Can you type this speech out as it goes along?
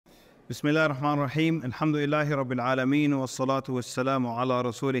بسم الله الرحمن الرحيم الحمد لله رب العالمين والصلاة والسلام على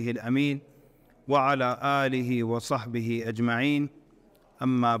رسوله الأمين وعلى آله وصحبه أجمعين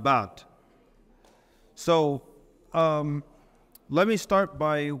أما بعد. So let me start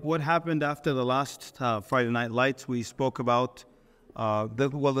by what happened after the last Friday Night Lights. We spoke about,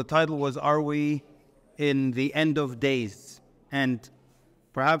 the title was, Are We in the End of Days? And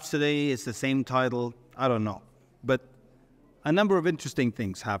perhaps today it's the same title, I don't know. But a number of interesting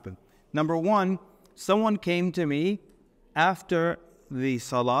things happened. Number one, someone came to me after the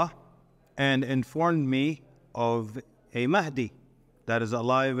Salah and informed me of a Mahdi that is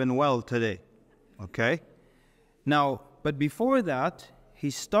alive and well today. Okay? Now, but before that,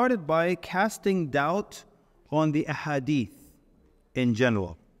 he started by casting doubt on the ahadith in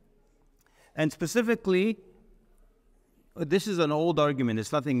general. And specifically, this is an old argument,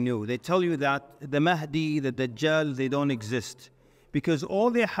 it's nothing new. They tell you that the Mahdi, the Dajjal, they don't exist. Because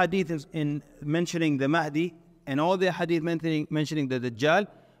all the hadith in mentioning the Mahdi and all the hadith mentioning the Dajjal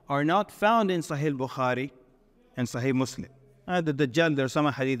are not found in Sahih Bukhari and Sahih Muslim. The Dajjal, there are some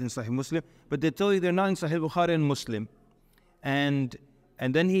hadith in Sahih Muslim, but they tell you they're not in Sahih Bukhari and Muslim. And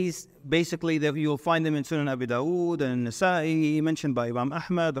then he's basically, you'll find them in Sunan Abi Dawood and Nasa'i, mentioned by Imam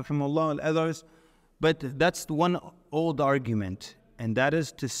Ahmad, rahimahullah, and others. But that's one old argument, and that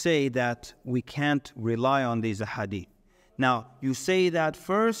is to say that we can't rely on these hadith. Now, you say that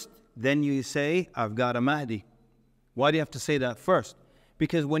first, then you say, I've got a Mahdi. Why do you have to say that first?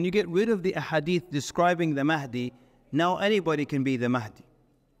 Because when you get rid of the ahadith describing the Mahdi, now anybody can be the Mahdi.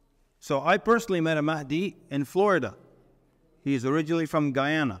 So I personally met a Mahdi in Florida. He's originally from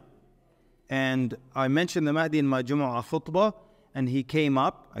Guyana. And I mentioned the Mahdi in my Jumu'ah khutbah, and he came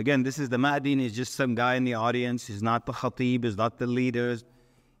up. Again, this is the Mahdi, and he's just some guy in the audience. He's not the khatib, he's not the leaders.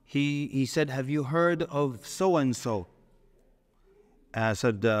 He said, have you heard of so-and-so? I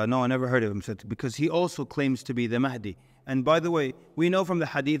said, no, I never heard of him. Said, because he also claims to be the Mahdi. And by the way, we know from the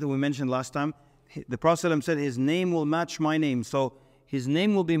hadith that we mentioned last time, the Prophet said his name will match my name. So his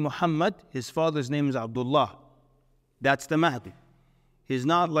name will be Muhammad, his father's name is Abdullah. That's the Mahdi. He's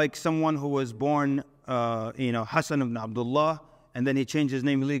not like someone who was born, Hassan ibn Abdullah, and then he changed his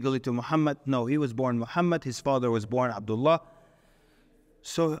name legally to Muhammad. No, he was born Muhammad, his father was born Abdullah.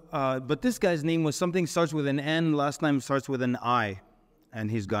 So, but this guy's name was something starts with an N, last name starts with an I. And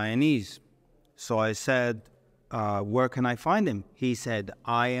he's Guyanese. So I said, where can I find him? He said,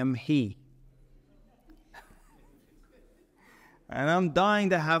 I am he. And I'm dying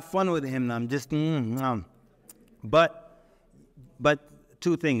to have fun with him. I'm just, But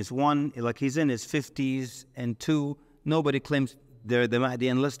two things. One, like he's in his 50s. And two, nobody claims they're the Mahdi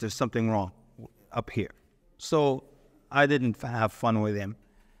unless there's something wrong up here. So I didn't have fun with him.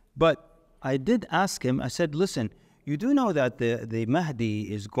 But I did ask him, I said, listen, you do know that the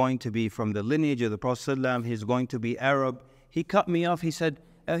Mahdi is going to be from the lineage of the Prophet ﷺ. He's going to be Arab. He cut me off. He said,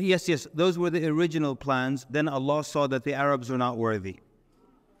 yes, those were the original plans. Then Allah saw that the Arabs were not worthy.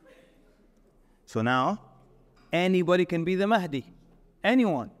 So now, anybody can be the Mahdi.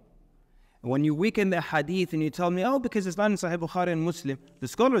 Anyone. When you weaken the hadith and you tell me, because it's not in Sahih Bukhari and Muslim, the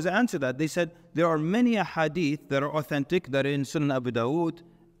scholars answer that. They said, there are many hadith that are authentic, that are in Sunan Abi Dawood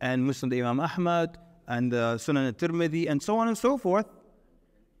and Muslim Imam Ahmad, and Sunan al-Tirmidhi, and so on and so forth.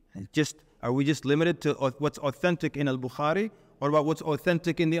 Are we just limited to what's authentic in al-Bukhari, or about what's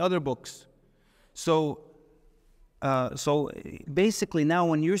authentic in the other books? So basically now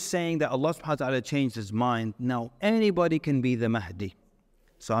when you're saying that Allah subhanahu wa ta'ala changed his mind, now anybody can be the Mahdi.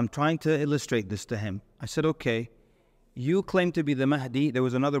 So I'm trying to illustrate this to him. I said, okay, you claim to be the Mahdi. There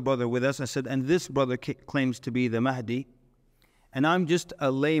was another brother with us. I said, and this brother claims to be the Mahdi. And I'm just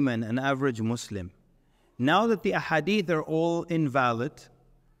a layman, an average Muslim. Now that the ahadith are all invalid,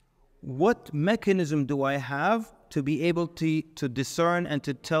 what mechanism do I have to be able to discern and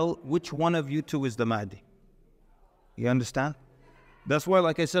to tell which one of you two is the Mahdi? You understand? That's why,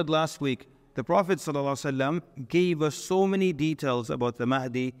 like I said last week, the Prophet ﷺ gave us so many details about the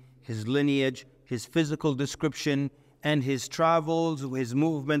Mahdi, his lineage, his physical description, and his travels, his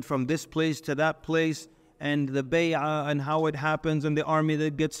movement from this place to that place, and the bay'ah and how it happens, and the army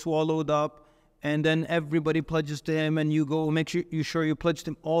that gets swallowed up, and then everybody pledges to him, and you go make sure you pledge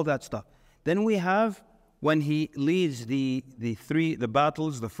to him, all that stuff. Then we have when he leads the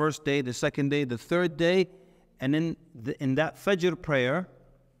battles, the first day, the second day, the third day, and in that Fajr prayer,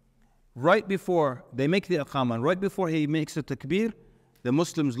 right before they make the Iqamah, right before he makes the Takbir, the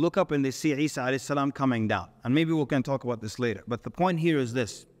Muslims look up and they see Isa alayhi salam coming down. And maybe we can talk about this later. But the point here is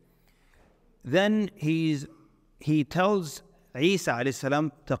this. Then he tells Isa alayhi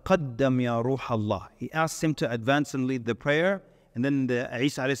salam, تَقَدَّمْ يَا رُوحَ اللَّهِ. He asks him to advance and lead the prayer. and then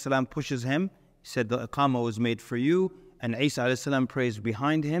Isa alayhi salam pushes him. He said the Iqamah was made for you, and Isa alayhi salam prays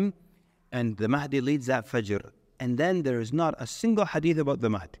behind him, and the Mahdi leads that Fajr. And then there is not a single hadith about the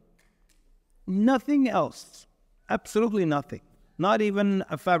Mahdi. Nothing else. Absolutely nothing. Not even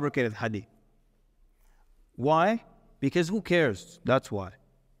a fabricated hadith. Why? Because who cares? That's why.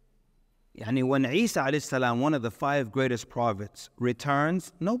 When Isa alayhi salam, one of the 5 greatest prophets,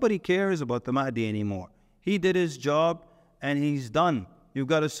 returns, nobody cares about the Mahdi anymore. He did his job and he's done. You've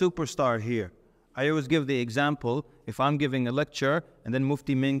got a superstar here. I always give the example, if I'm giving a lecture and then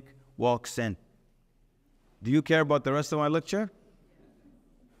Mufti Mink walks in. Do you care about the rest of my lecture?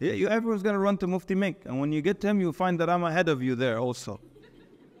 Yeah, everyone's going to run to Mufti Mink. And when you get to him, you'll find that I'm ahead of you there also.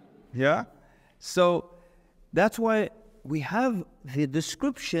 Yeah? So that's why we have the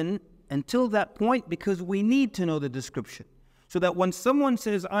description until that point, because we need to know the description. So that when someone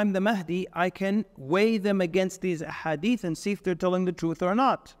says, I'm the Mahdi, I can weigh them against these hadith and see if they're telling the truth or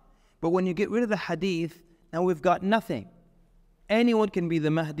not. But when you get rid of the hadith, now we've got nothing. Anyone can be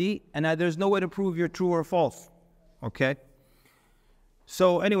the Mahdi, and there's no way to prove you're true or false. Okay?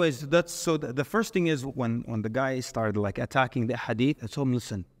 So anyways, the first thing is when the guy started attacking the hadith, I told him,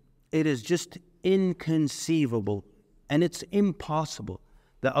 listen, it is just inconceivable and it's impossible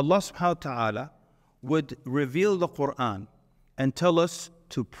that Allah subhanahu wa ta'ala would reveal the Quran and tell us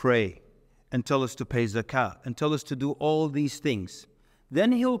to pray, and tell us to pay zakah, and tell us to do all these things.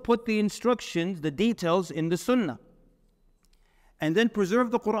 Then He'll put the instructions, the details in the Sunnah. And then preserve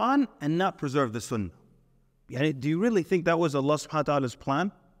the Quran and not preserve the Sunnah. Do you really think that was Allah subhanahu wa ta'ala's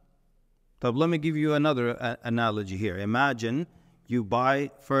plan? So let me give you another analogy here. Imagine you buy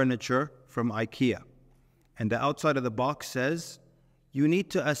furniture from IKEA, and the outside of the box says, you need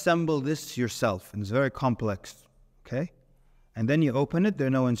to assemble this yourself, and it's very complex, okay? And then you open it, there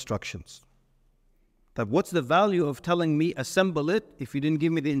are no instructions. But what's the value of telling me assemble it if you didn't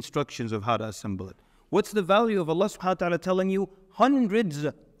give me the instructions of how to assemble it? What's the value of Allah subhanahu wa ta'ala telling you hundreds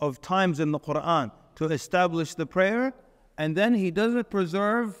of times in the Quran to establish the prayer, and then He doesn't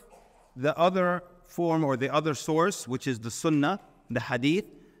preserve the other form or the other source, which is the Sunnah, the Hadith,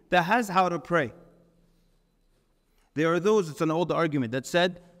 that has how to pray? There are those, it's an old argument, that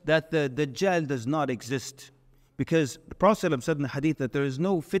said that the Dajjal does not exist. Because the Prophet said in the Hadith that there is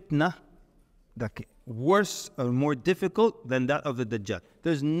no fitna that worse or more difficult than that of the Dajjal.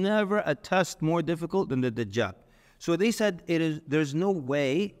 There's never a test more difficult than the Dajjal. So they said there's no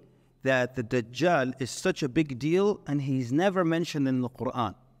way that the Dajjal is such a big deal and he's never mentioned in the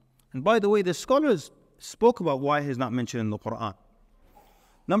Quran. And by the way, the scholars spoke about why he's not mentioned in the Quran.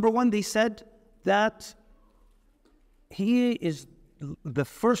 Number one, they said that he is the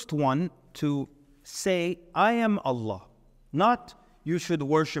first one to say, I am Allah, not you should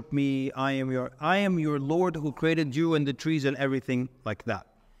worship me, I am your Lord who created you and the trees and everything like that.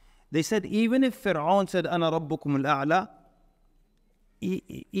 They said even if Fir'aun said, Ana Rabbukum al-A'la,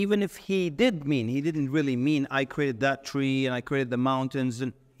 even if he didn't really mean I created that tree and I created the mountains,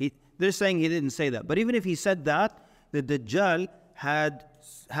 and they're saying he didn't say that. But even if he said that, the Dajjal has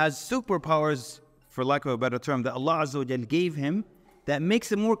superpowers, for lack of a better term, that Allah Azza wa Jal gave him, that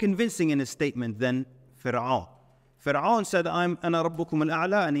makes him more convincing in his statement than Fir'aun. Fir'aun said, Ana Rabbukum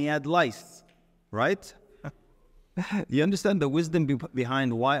al-A'la, and he had lice, right? You understand the wisdom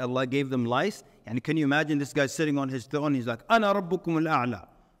behind why Allah gave them lice? And can you imagine this guy sitting on his throne, he's like, Ana Rabbukum al-A'la.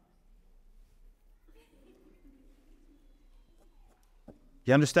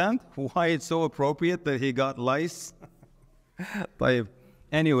 You understand why it's so appropriate that he got lice?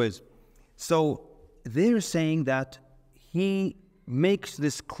 Anyways, so they're saying that he makes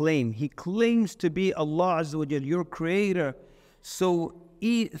this claim. He claims to be Allah Azza wa Jal, your creator. So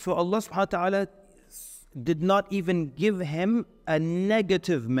Allah subhanahu wa ta'ala did not even give him a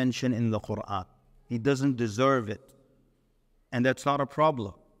negative mention in the Quran. He doesn't deserve it. And that's not a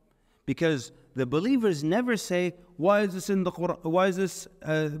problem. Because the believers never say, why is this in the Quran? Why is this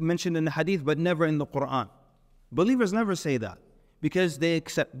mentioned in the Hadith but never in the Quran? Believers never say that, because they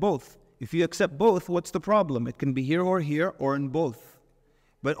accept both. If you accept both, what's the problem? It can be here or in both.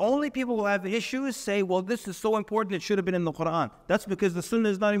 But only people who have issues say, well, this is so important, it should have been in the Quran. That's because the Sunnah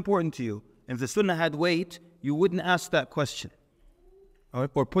is not important to you. If the Sunnah had weight, you wouldn't ask that question or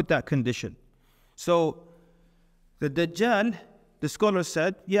put that condition. So the Dajjal, the scholars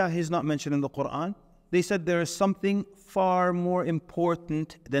said, yeah, he's not mentioned in the Quran. They said there is something far more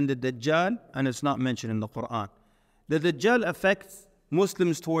important than the Dajjal, and it's not mentioned in the Quran. The Dajjal affects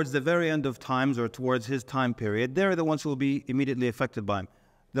Muslims towards the very end of times, or towards his time period. They're the ones who will be immediately affected by him.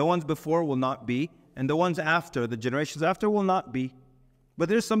 The ones before will not be, and the ones after, the generations after, will not be. But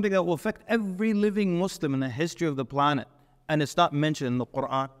there's something that will affect every living Muslim in the history of the planet. and it's not mentioned in the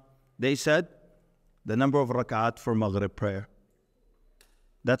Quran. They said the number of rak'at for Maghrib prayer.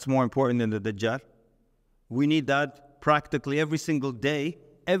 That's more important than the Dajjal. We need that practically every single day.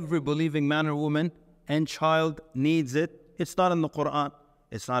 Every believing man or woman and child needs it. It's not in the Quran.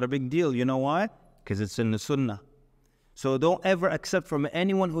 It's not a big deal. You know why? Because it's in the Sunnah. So don't ever accept from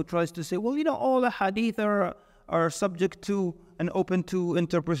anyone who tries to say, well, you know, all the hadith are subject to and open to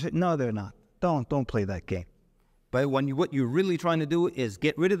interpretation. No, they're not. Don't play that game. But what you're really trying to do is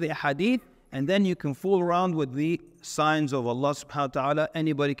get rid of the hadith, and then you can fool around with the signs of Allah subhanahu wa ta'ala.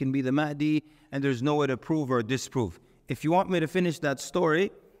 Anybody can be the Mahdi, and there's no way to prove or disprove. If you want me to finish that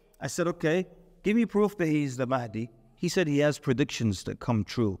story, I said, okay, give me proof that he's the Mahdi. He said he has predictions that come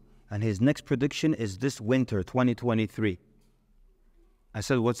true. And his next prediction is this winter, 2023. I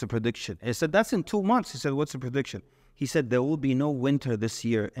said, what's the prediction? He said, that's in 2 months. He said, what's the prediction? He said, there will be no winter this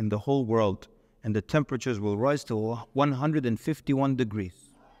year in the whole world, and the temperatures will rise to 151 degrees.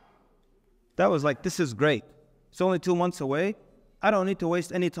 That was like, this is great. It's only 2 months away. I don't need to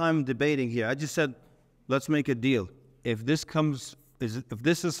waste any time debating here. I just said, let's make a deal. If this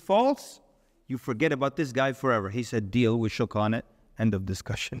is false, you forget about this guy forever. He said, deal. We shook on it. End of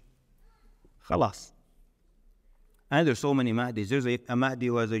discussion. Khalas. And there's so many Mahdis. There's a Mahdi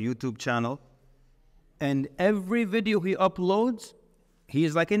who has a YouTube channel, and every video he uploads, he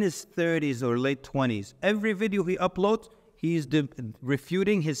is like in his 30s or late 20s. Every video he uploads, he's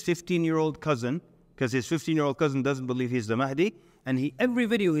refuting his 15-year-old cousin, because his 15-year-old cousin doesn't believe he's the Mahdi, and every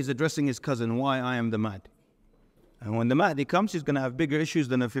video he's addressing his cousin, why I am the Mahdi. And when the Mahdi comes, he's going to have bigger issues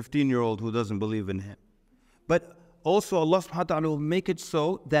than a 15-year-old who doesn't believe in him. But also, Allah subhanahu wa ta'ala will make it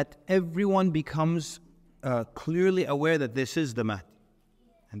so that everyone becomes clearly aware that this is the Mahdi.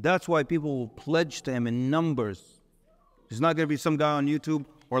 And that's why people will pledge to him in numbers. It's not going to be some guy on YouTube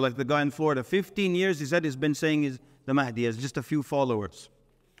or like the guy in Florida. 15 years, he said, he's been saying he's the Mahdi. He has just a few followers.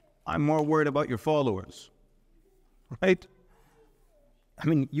 I'm more worried about your followers. Right? I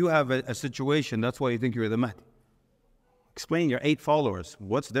mean, you have a situation. That's why you think you're the Mahdi. Explain your 8 followers.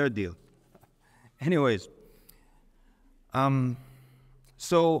 What's their deal? Anyways.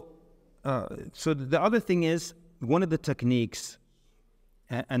 So the other thing is, one of the techniques,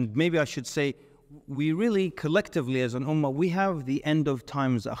 and maybe I should say, we really collectively as an ummah, we have the end of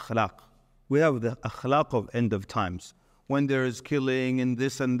times akhlaq. We have the akhlaq of end of times. When there is killing and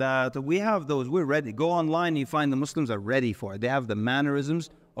this and that, we have those, we're ready. Go online, you find the Muslims are ready for it. They have the mannerisms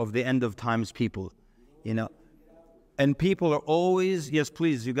of the end of times people, you know. And people are always, yes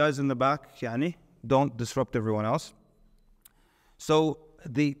please, you guys in the back, yani, don't disrupt everyone else. So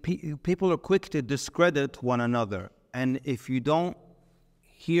the people are quick to discredit one another. And if you don't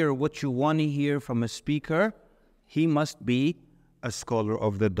hear what you want to hear from a speaker, he must be a scholar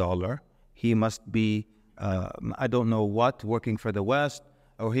of the dollar. He must be, I don't know what, working for the West,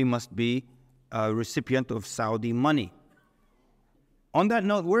 or he must be a recipient of Saudi money. On that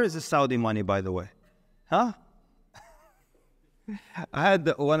note, where is the Saudi money, by the way? Huh? I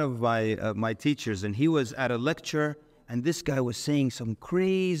had one of my teachers, and he was at a lecture, and this guy was saying some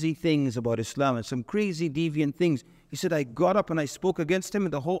crazy things about Islam and some crazy deviant things. He said, I got up and I spoke against him,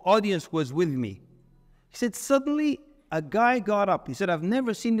 and the whole audience was with me. He said, suddenly a guy got up. He said, I've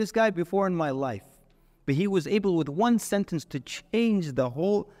never seen this guy before in my life. But he was able with one sentence to change the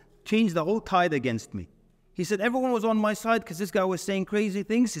whole tide against me. He said, everyone was on my side because this guy was saying crazy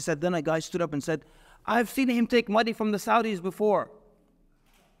things. He said, then a guy stood up and said, I've seen him take money from the Saudis before.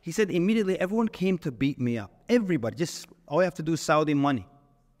 He said, immediately everyone came to beat me up. Everybody, just all you have to do is Saudi money.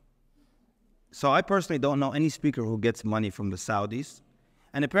 So I personally don't know any speaker who gets money from the Saudis.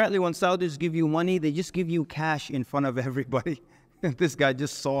 And apparently when Saudis give you money, they just give you cash in front of everybody. This guy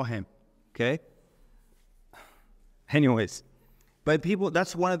just saw him, okay? Anyways, but people,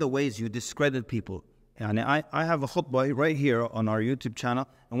 that's one of the ways you discredit people. And I have a khutbah right here on our YouTube channel,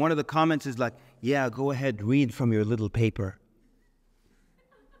 and one of the comments is like, yeah, go ahead, read from your little paper.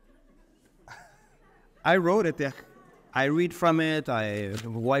 I wrote it there. I read from it, I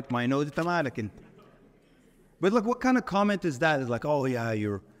wipe my nose. But look, what kind of comment is that? It's like, oh yeah,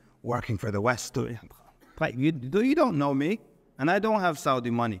 you're working for the West. Like, you don't know me, and I don't have Saudi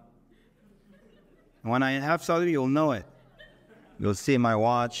money. And when I have Saudi, you'll know it. You'll see my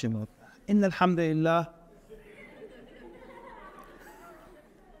watch, and Inna alhamdulillah.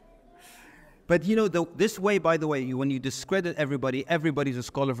 But you know, this way, by the way, when you discredit everybody, everybody's a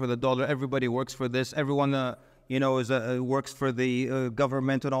scholar for the dollar, everybody works for this, everyone, you know, works for the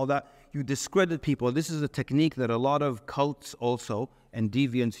government and all that. You discredit people. This is a technique that a lot of cults also and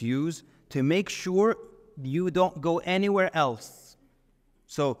deviants use to make sure you don't go anywhere else.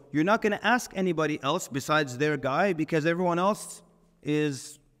 So you're not going to ask anybody else besides their guy, because everyone else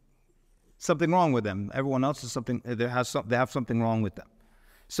is something wrong with them. Everyone else is something, they have something wrong with them.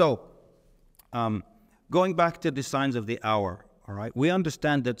 So going back to the signs of the hour, all right, we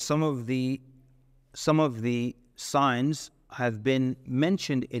understand that some of the signs have been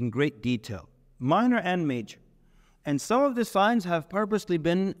mentioned in great detail, minor and major. And some of the signs have purposely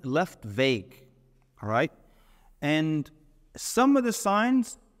been left vague, all right? And some of the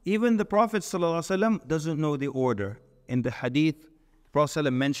signs, even the Prophet ﷺ doesn't know the order. In the hadith, the Prophet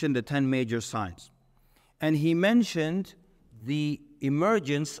ﷺ mentioned the 10 major signs. And he mentioned the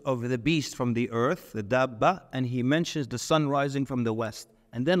emergence of the beast from the earth, the dabba, and he mentions the sun rising from the west.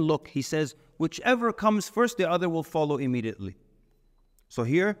 And then look, he says, whichever comes first, the other will follow immediately. So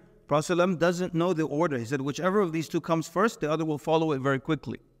here, Prophet ﷺ doesn't know the order. He said, whichever of these two comes first, the other will follow it very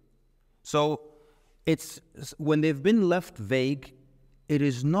quickly. So it's when they've been left vague, it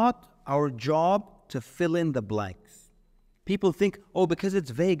is not our job to fill in the blanks. People think, oh, because it's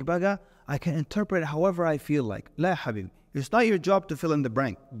vague, baga, I can interpret it however I feel like. La habib. It's not your job to fill in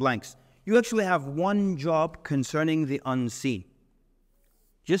the blanks. You actually have one job concerning the unseen.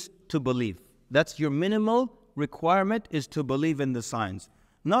 Just to believe. That's your minimal requirement, is to believe in the signs.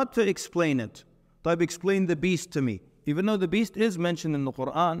 Not to explain it. Taib, explain the beast to me. Even though the beast is mentioned in the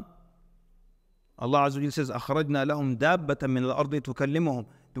Quran, Allah Azza wa Jalla says, أَخْرَجْنَا لَهُمْ دَابَّةً مِنَ الْأَرْضِ تُكَلِّمُهُم.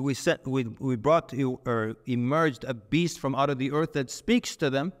 We brought or emerged a beast from out of the earth that speaks to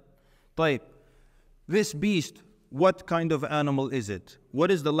them. Taib, this beast, what kind of animal is it? What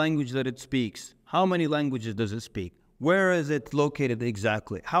is the language that it speaks? How many languages does it speak? Where is it located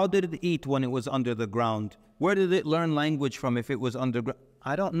exactly? How did it eat when it was under the ground? Where did it learn language from if it was underground?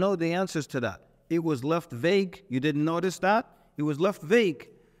 I don't know the answers to that. It was left vague. You didn't notice that? It was left vague.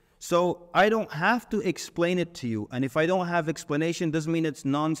 So I don't have to explain it to you. And if I don't have explanation, doesn't mean it's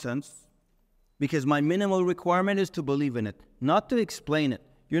nonsense. Because my minimal requirement is to believe in it, not to explain it.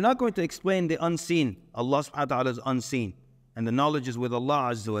 You're not going to explain the unseen. Allah subhanahu wa ta'ala is unseen. And the knowledge is with Allah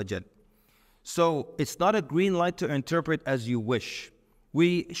Azza wa Jal. So it's not a green light to interpret as you wish.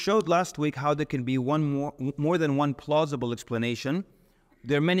 We showed last week how there can be more than one plausible explanation.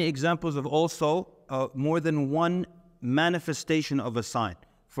 There are many examples of also more than one manifestation of a sign.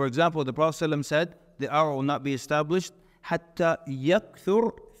 For example, the Prophet ﷺ said, the hour will not be established حَتَّى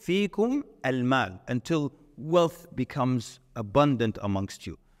يَكْثُرْ فِيكُمْ الْمَالِ, until wealth becomes abundant amongst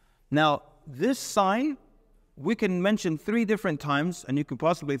you. Now, this sign, we can mention 3 different times, and you can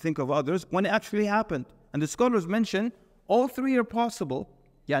possibly think of others, when it actually happened. And the scholars mention all 3 are possible.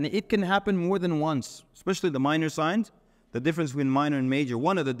 Yani it can happen more than once, especially the minor signs. The difference between minor and major,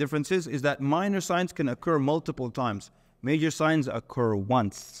 one of the differences is that minor signs can occur multiple times. Major signs occur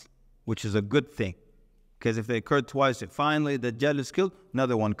once, which is a good thing. Because if they occur twice, if finally the Dajjal is killed,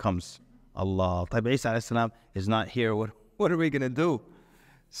 another one comes. Allah. Taib Isa alayhi salam is not here. What are we going to do?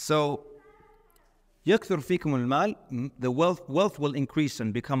 So, يَكْثُرْ فِيكُمُ الْمَالِ, the wealth will increase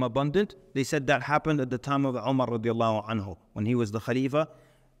and become abundant. They said that happened at the time of Umar radiallahu anhu, when he was the Khalifa.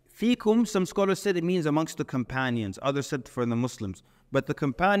 Fikum, some scholars said it means amongst the companions. Others said for the Muslims. But the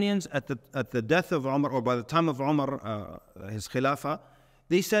companions at the death of Umar, or by the time of Umar, his Khilafah,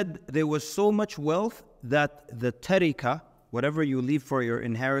 they said there was so much wealth that the tarika, whatever you leave for your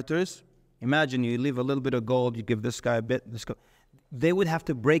inheritors, imagine you leave a little bit of gold, you give this guy a bit, this guy, they would have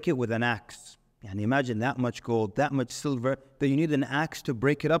to break it with an axe. And imagine that much gold, that much silver, that you need an axe to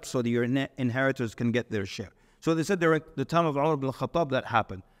break it up so that your inheritors can get their share. So they said during the time of Umar ibn Khattab that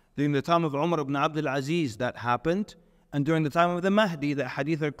happened. During the time of Umar ibn Abdul Aziz that happened. And during the time of the Mahdi, the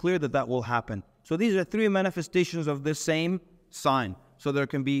hadith are clear that that will happen. So these are 3 manifestations of the same sign. So there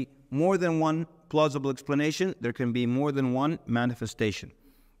can be more than one plausible explanation. There can be more than one manifestation.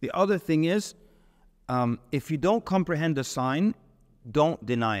 The other thing is, if you don't comprehend the sign, don't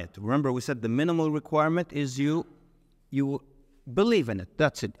deny it. Remember, we said the minimal requirement is you believe in it.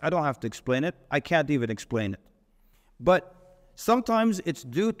 That's it. I don't have to explain it. I can't even explain it. But sometimes it's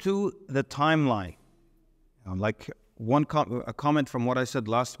due to the timeline. Like a comment from what I said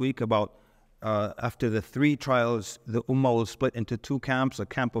last week about after the 3 trials, the Ummah will split into 2 camps, a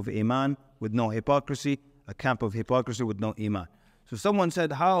camp of Iman with no hypocrisy, a camp of hypocrisy with no Iman. So someone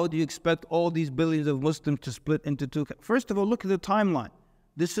said, how do you expect all these billions of Muslims to split into 2 camps? First of all, look at the timeline.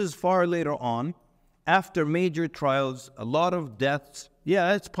 This is far later on, after major trials, a lot of deaths.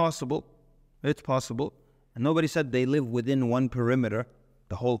 Yeah, it's possible. It's possible. And nobody said they live within one perimeter.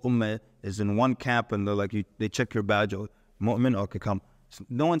 The whole Ummah is in one camp and they're like, they check your badge, oh, mu'min, okay, come. So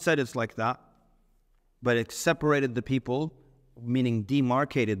no one said it's like that. But it separated the people, meaning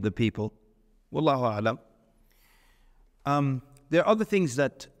demarcated the people. Wallahu a'lam. There are other things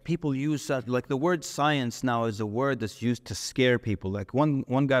that people use, like the word science now is a word that's used to scare people. Like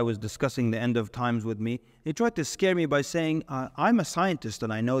one guy was discussing the end of times with me. He tried to scare me by saying, I'm a scientist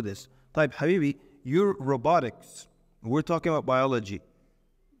and I know this. Type, Habibi, you're robotics. We're talking about biology.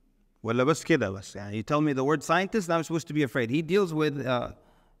 Wala bas kida bas. You tell me the word scientist, I'm supposed to be afraid. He deals with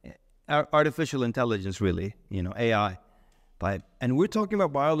artificial intelligence, really, AI. Type. And we're talking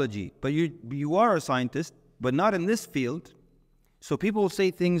about biology, but you are a scientist, but not in this field. So people will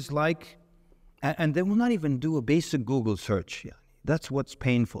say things like, and they will not even do a basic Google search. Yeah, that's what's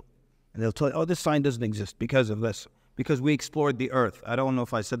painful. And they'll tell you, oh, this sign doesn't exist because of this, because we explored the earth. I don't know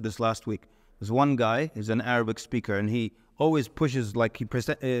if I said this last week. There's one guy, he's an Arabic speaker, and he always pushes, like he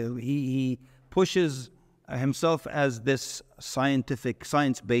pushes himself as this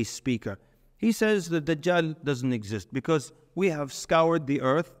science-based speaker. He says the Dajjal doesn't exist because we have scoured the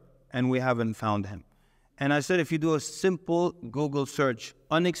earth and we haven't found him. And I said, if you do a simple Google search,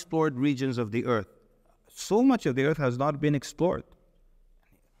 unexplored regions of the earth, so much of the earth has not been explored.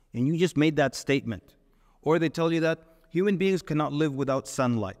 And you just made that statement. Or they tell you that human beings cannot live without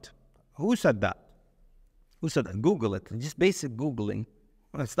sunlight. Who said that? Who said that? Google it. Just basic Googling.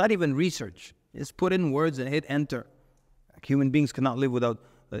 Well, it's not even research. Just put in words and hit enter. Like human beings cannot live without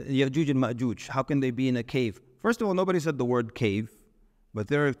Ya'juj and Ma'juj. How can they be in a cave? First of all, nobody said the word cave, but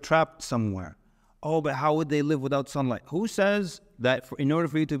they're trapped somewhere. Oh, but how would they live without sunlight? Who says that in order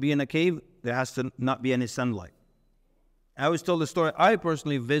for you to be in a cave, there has to not be any sunlight? I always told the story. I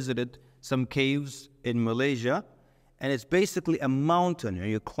personally visited some caves in Malaysia, and it's basically a mountain.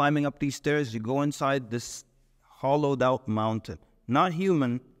 You're climbing up these stairs, you go inside this hollowed out mountain. Not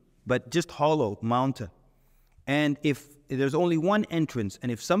human, but just hollow mountain. And if there's only one entrance,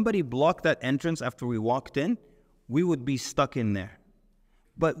 and if somebody blocked that entrance after we walked in, we would be stuck in there.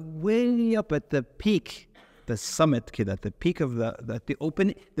 But way up at the peak, the summit, at the peak of the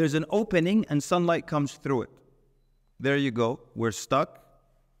opening, there's an opening and sunlight comes through it. There you go. We're stuck.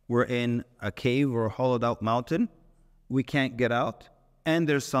 We're in a cave or a hollowed out mountain. We can't get out. And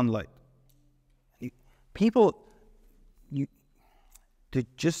there's sunlight. People,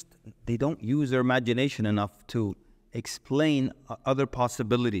 they don't use their imagination enough to explain other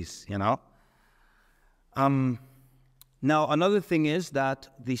possibilities, Now, another thing is that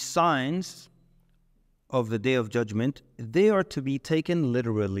the signs of the Day of Judgment, they are to be taken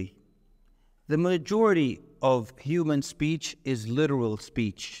literally. The majority of human speech is literal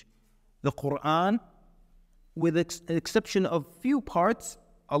speech. The Quran, with the exception of few parts,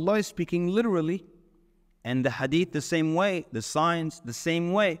 Allah is speaking literally. And the Hadith the same way, the signs the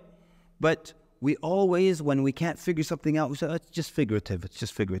same way. But we always, when we can't figure something out, we say, oh, it's just figurative, it's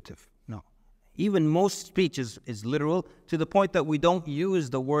just figurative. No. Even most speech is literal, to the point that we don't use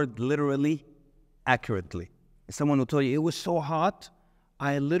the word literally accurately. Someone will tell you, it was so hot,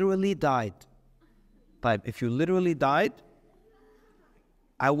 I literally died. But if you literally died,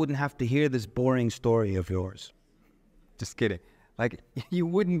 I wouldn't have to hear this boring story of yours. Just kidding. Like, you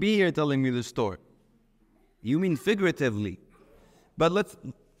wouldn't be here telling me this story. You mean figuratively. But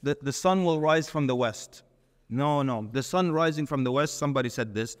the sun will rise from the west. No. The sun rising from the west, somebody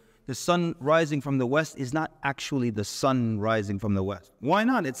said this. The sun rising from the west is not actually the sun rising from the west. Why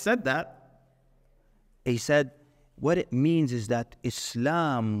not? It said that. He said, what it means is that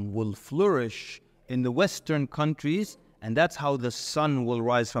Islam will flourish in the Western countries, and that's how the sun will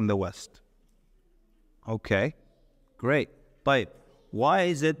rise from the west. Okay, great. But why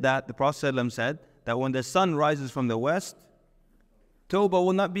is it that the Prophet ﷺ said that when the sun rises from the west, Tawbah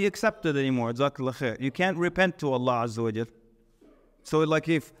will not be accepted anymore? Jazakallah khair. You can't repent to Allah Azza wa Jal. So like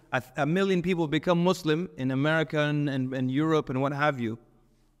if a million people become Muslim in America and Europe and what have you,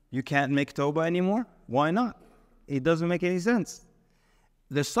 you can't make Tawbah anymore? Why not? It doesn't make any sense.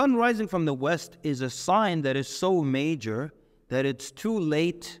 The sun rising from the west is a sign that is so major that it's too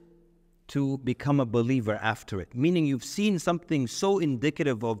late to become a believer after it. Meaning you've seen something so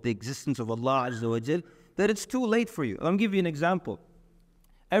indicative of the existence of Allah Azza wa Jal that it's too late for you. I'll give you an example.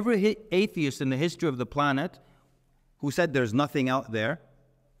 Every atheist in the history of the planet who said there's nothing out there,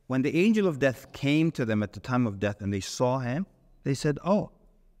 when the angel of death came to them at the time of death and they saw him, they said, oh,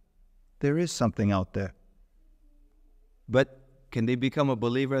 there is something out there. But can they become a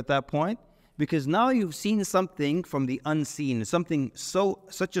believer at that point? Because now you've seen something from the unseen,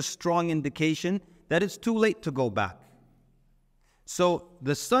 such a strong indication that it's too late to go back. So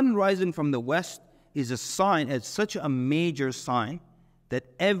the sun rising from the west is a sign, it's such a major sign that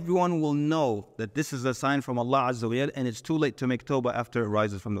everyone will know that this is a sign from Allah Azza wa Jal, and it's too late to make tawbah after it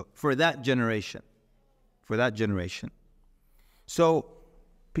rises from for that generation. For that generation. So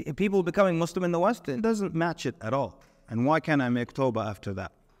people becoming Muslim in the West, it doesn't match it at all. And why can't I make tawbah after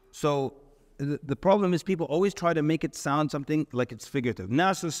that? So the problem is people always try to make it sound something like it's figurative.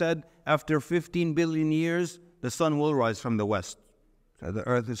 NASA said after 15 billion years, the sun will rise from the west. So the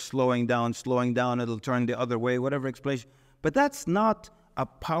earth is slowing down, it'll turn the other way, whatever explanation. But that's not a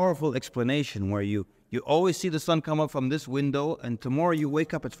powerful explanation where you always see the sun come up from this window and tomorrow you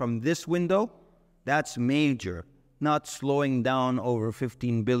wake up, it's from this window. That's major, not slowing down over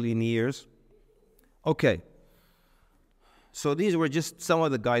 15 billion years. Okay. So these were just some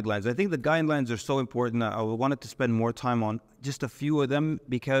of the guidelines. I think the guidelines are so important. I wanted to spend more time on just a few of them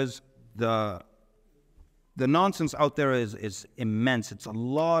because the nonsense out there is immense. It's a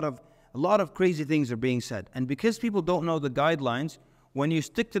lot of crazy things are being said. And because people don't know the guidelines, when you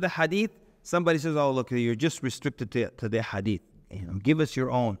stick to the hadith, somebody says, oh, look, you're just restricted to the hadith. Give us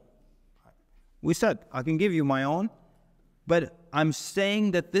your own. We said, I can give you my own, but I'm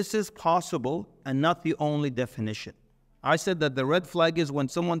saying that this is possible and not the only definition. I said that the red flag is when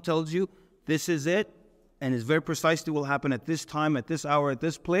someone tells you this is it and it's very precisely will happen at this time, at this hour, at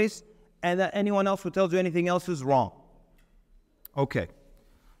this place, and that anyone else who tells you anything else is wrong. Okay.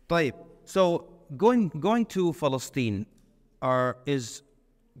 طيب. So going to Palestine is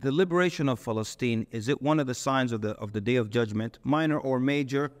the liberation of Palestine. Is it one of the signs of the Day of Judgment, minor or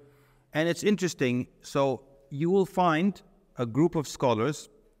major? And it's interesting. So you will find a group of scholars.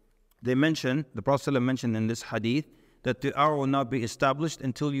 The Prophet ﷺ mentioned in this hadith that the hour will not be established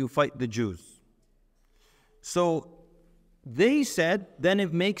until you fight the Jews. So they said, then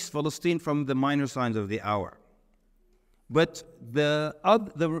it makes Palestine from the minor signs of the hour. But the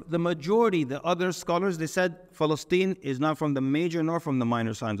majority, the other scholars, they said Palestine is not from the major nor from the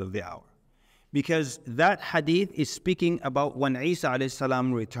minor signs of the hour. Because that hadith is speaking about when Isa alayhi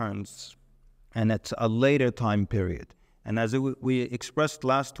salam returns. And it's a later time period. And as we expressed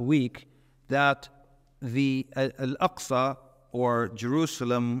last week, that the Al-Aqsa or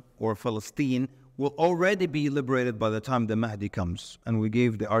Jerusalem or Palestine will already be liberated by the time the Mahdi comes. And we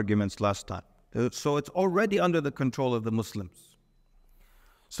gave the arguments last time. So it's already under the control of the Muslims.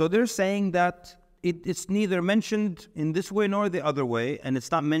 So they're saying that it's neither mentioned in this way nor the other way, and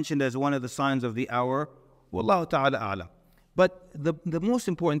it's not mentioned as one of the signs of the hour. Wallahu ta'ala a'lam. But the most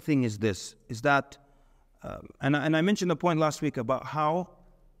important thing is this, is that, and I mentioned the point last week about how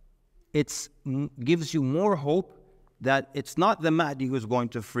it gives you more hope that it's not the Mahdi who's going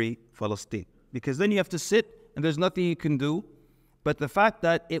to free Palestine. Because then you have to sit and there's nothing you can do. But the fact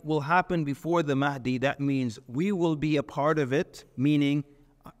that it will happen before the Mahdi, that means we will be a part of it, meaning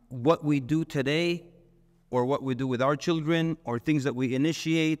what we do today or what we do with our children or things that we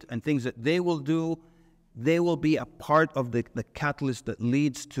initiate and things that they will do, they will be a part of the catalyst that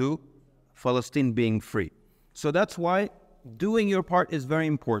leads to Palestine being free. So that's why doing your part is very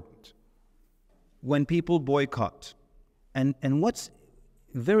important when people boycott. And what's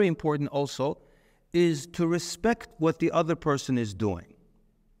very important also is to respect what the other person is doing.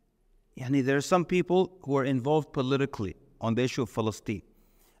 There are some people who are involved politically on the issue of Palestine,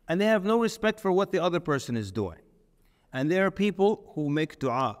 and they have no respect for what the other person is doing. And there are people who make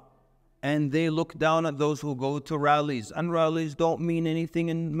dua, and they look down at those who go to rallies, and rallies don't mean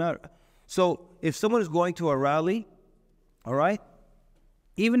anything. So if someone is going to a rally, all right,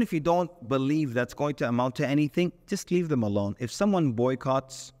 even if you don't believe that's going to amount to anything, just leave them alone. If someone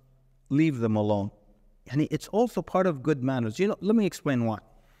boycotts, leave them alone. And it's also part of good manners. Let me explain why.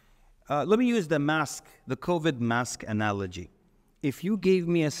 Let me use the COVID mask analogy. If you gave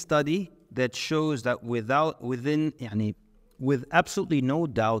me a study that shows that with absolutely no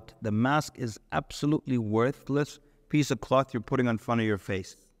doubt, the mask is absolutely worthless piece of cloth you're putting in front of your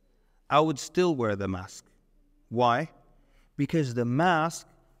face, I would still wear the mask. Why? Because the mask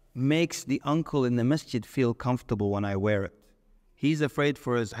makes the uncle in the masjid feel comfortable when I wear it. He's afraid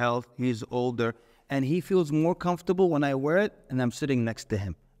for his health, he's older, and he feels more comfortable when I wear it and I'm sitting next to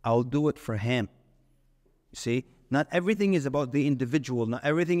him. I'll do it for him. You see, not everything is about the individual, not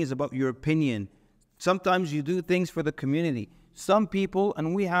everything is about your opinion. Sometimes you do things for the community. Some people,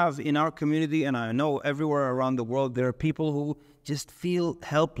 and we have in our community, and I know everywhere around the world, there are people who just feel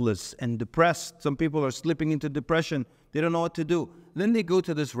helpless and depressed. Some people are slipping into depression. They don't know what to do. Then they go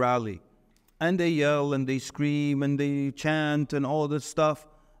to this rally, and they yell, and they scream, and they chant, and all this stuff,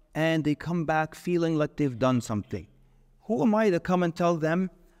 and they come back feeling like they've done something. Who am I to come and tell them,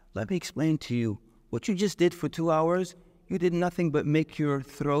 let me explain to you, what you just did for 2 hours, you did nothing but make your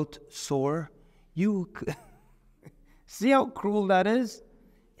throat sore. See how cruel that is?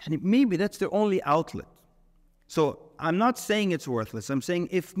 And maybe that's their only outlet. So I'm not saying it's worthless. I'm saying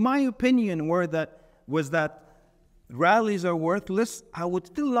if my opinion was that rallies are worthless, I would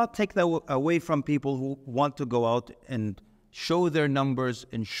still not take that away from people who want to go out and show their numbers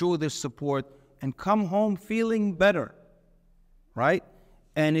and show their support and come home feeling better, right?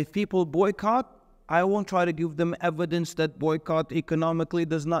 And if people boycott, I won't try to give them evidence that boycott economically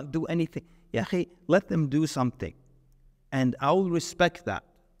does not do anything. Yahi, let them do something. And I will respect that.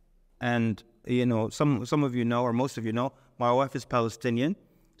 And, you know, some of you know, or most of you know, my wife is Palestinian.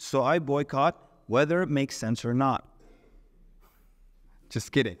 So I boycott whether it makes sense or not.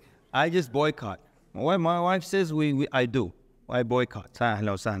 Just kidding. I just boycott. My wife says I do. I boycott.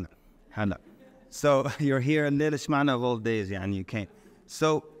 So you're here in Lil Shmana of all days, and you can't.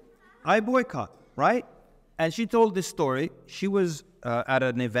 So I boycott, right? And she told this story. She was at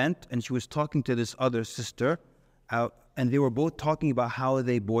an event, and she was talking to this other sister, and they were both talking about how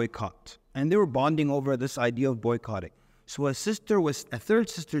they boycott. And they were bonding over this idea of boycotting. So a third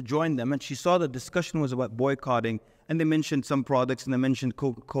sister joined them, and she saw the discussion was about boycotting, and they mentioned some products, and they mentioned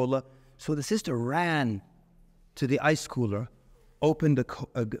Coca-Cola. So the sister ran to the ice cooler, opened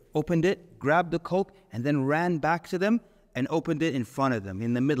it, grabbed the Coke, and then ran back to them and opened it in front of them,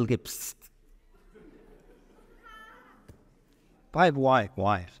 in the middle. Psst. Why?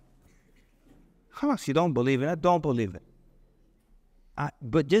 Khalas, you don't believe it, I don't believe it.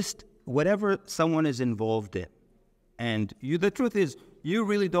 But just whatever someone is involved in, and the truth is, you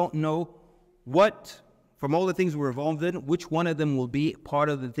really don't know what, from all the things we're involved in, which one of them will be part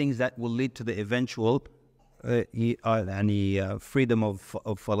of the things that will lead to the eventual freedom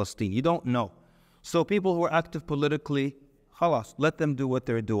of Palestine. You don't know. So people who are active politically, khalas, let them do what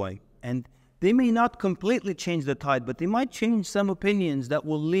they're doing. And they may not completely change the tide, but they might change some opinions that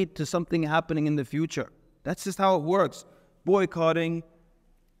will lead to something happening in the future. That's just how it works. Boycotting,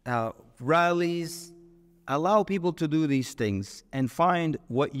 rallies, allow people to do these things and find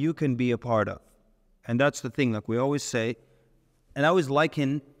what you can be a part of. And that's the thing, like we always say, and I always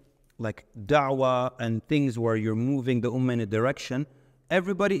liken like da'wah and things where you're moving the ummah in a direction.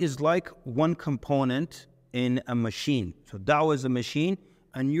 Everybody is like one component in a machine. So da'wah is a machine,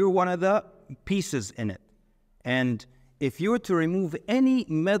 and you're one of the pieces in it. And if you were to remove any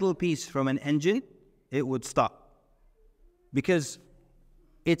metal piece from an engine, it would stop. Because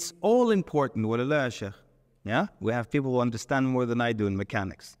it's all important. Walillah, Shaykh. Yeah? We have people who understand more than I do in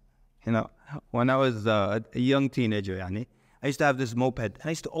mechanics. You know, when I was a young teenager, I used to have this moped, and I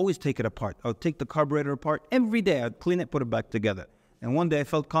used to always take it apart. I would take the carburetor apart every day. I'd clean it, put it back together. And one day I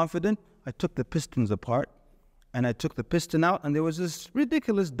felt confident. I took the pistons apart, and I took the piston out, and there was this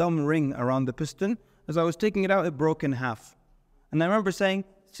ridiculous dumb ring around the piston. As I was taking it out, it broke in half. And I remember saying,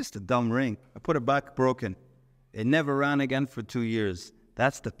 it's just a dumb ring. I put it back, broken. It never ran again for 2 years.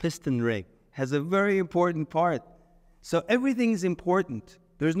 That's the piston ring. Has a very important part. So everything is important.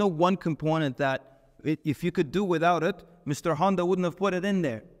 There's no one component that if you could do without it, Mr. Honda wouldn't have put it in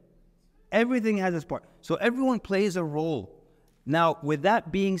there. Everything has its part. So everyone plays a role. Now, with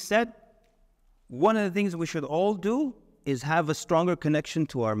that being said, one of the things we should all do is have a stronger connection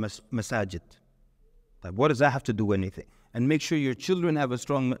to our masajid. Like, what does that have to do with anything? And make sure your children have a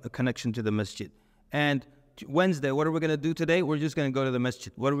strong connection to the masjid. And Wednesday, what are we going to do today? We're just going to go to the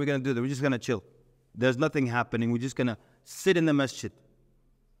masjid. What are we going to do? We're just going to chill. There's nothing happening. We're just going to sit in the masjid.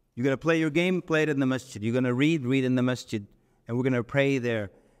 You're going to play your game, play it in the masjid. You're going to read in the masjid. And we're going to pray there.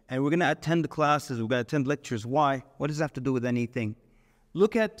 And we're going to attend classes. We're going to attend lectures. Why? What does that have to do with anything?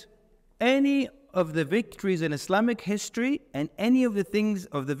 Look at any of the victories in Islamic history and any of the things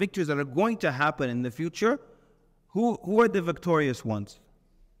of the victories that are going to happen in the future. Who are the victorious ones?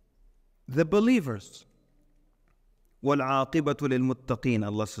 The believers. وَالْعَاقِبَةُ لِلْمُتَّقِينَ,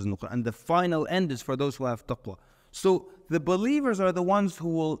 Allah says in the Quran. And the final end is for those who have taqwa. So the believers are the ones who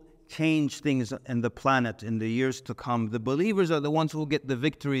will change things in the planet in the years to come. The believers are the ones who will get the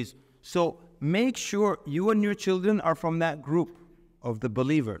victories. So make sure you and your children are from that group of the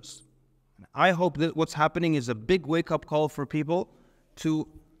believers. I hope that what's happening is a big wake-up call for people to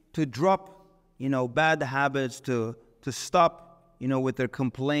drop, bad habits, to stop, with their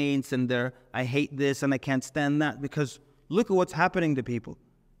complaints and their, I hate this and I can't stand that. Because look at what's happening to people.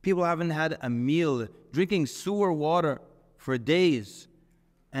 People haven't had a meal, drinking sewer water for days.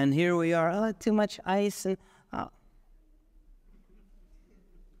 And here we are, too much ice.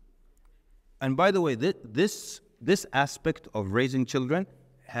 And by the way, this aspect of raising children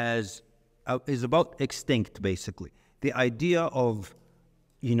is about extinct, basically. The idea of,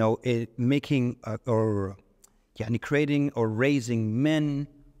 creating or raising men,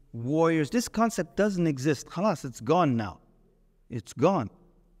 warriors, this concept doesn't exist. Khalas, it's gone now. It's gone.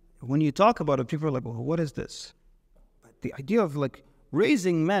 When you talk about it, people are like, well, what is this? But the idea of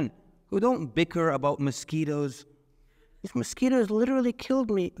raising men who don't bicker about mosquitoes, These mosquitoes literally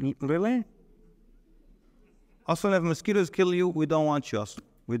killed me. Really? Also, if mosquitoes kill you, we don't want you.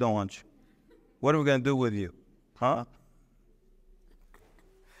 We don't want you. What are we going to do with you? Huh?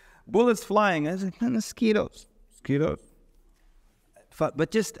 Bullets flying. I said, mosquitoes. Mosquitoes.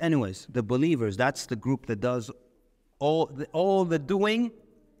 But just anyways, the believers, that's the group that does all the doing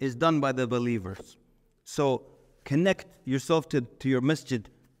is done by the believers. So connect yourself to your masjid,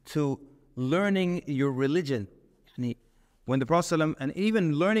 to learning your religion. When the Prophet ﷺ, and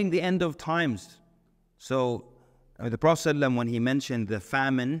even learning the end of times. So the Prophet ﷺ, when he mentioned the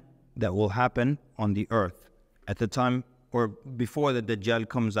famine that will happen on the earth at the time or before the Dajjal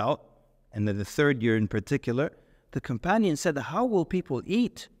comes out, and then the third year in particular, the companion said, how will people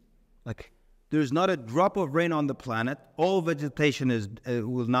eat? Like, there's not a drop of rain on the planet, all vegetation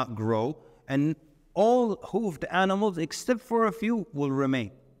will not grow, and all hoofed animals, except for a few, will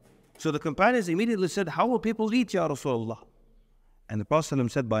remain. So the companions immediately said, how will people eat, Ya Rasulullah? And the Prophet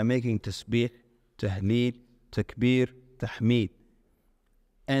ﷺ said, by making tasbih, tahleed, takbir, tahmeed.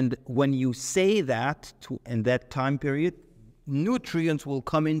 And when you say that in that time period, nutrients will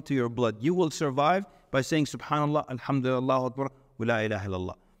come into your blood. You will survive by saying Subhanallah, Alhamdulillah, Akbar, wa la ilaha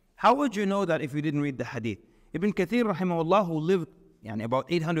illallah. How would you know that if you didn't read the hadith? Ibn Kathir rahimahullah, who lived about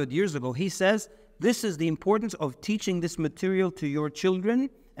 800 years ago, he says, this is the importance of teaching this material to your children,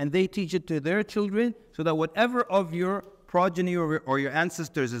 and they teach it to their children, so that whatever of your progeny or your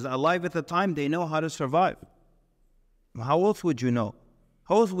ancestors is alive at the time, they know how to survive. How else would you know?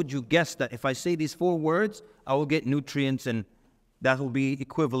 How else would you guess that if I say these 4 words, I will get nutrients and that will be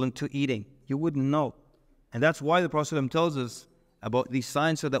equivalent to eating? You wouldn't know. And that's why the Prophet ﷺ tells us about these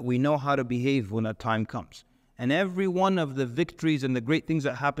signs, so that we know how to behave when that time comes. And every one of the victories and the great things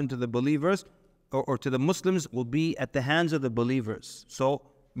that happen to the believers or to the Muslims will be at the hands of the believers. So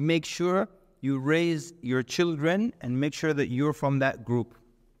make sure you raise your children and make sure that you're from that group.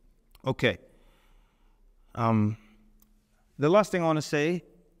 Okay. The last thing I want to say,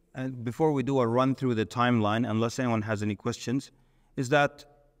 and before we do a run through the timeline, unless anyone has any questions, is that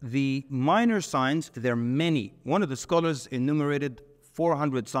the minor signs, there are many. One of the scholars enumerated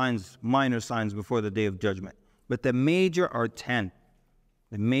 400 signs, minor signs before the Day of Judgment. But the major are 10.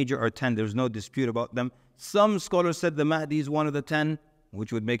 The major are 10. There's no dispute about them. Some scholars said the Mahdi is one of the 10,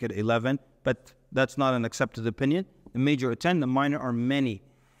 which would make it 11. But that's not an accepted opinion. The major are 10. The minor are many.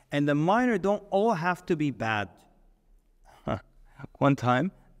 And the minor don't all have to be bad. One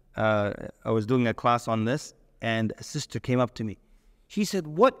time, I was doing a class on this, and a sister came up to me. She said,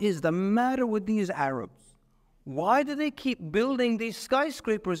 what is the matter with these Arabs? Why do they keep building these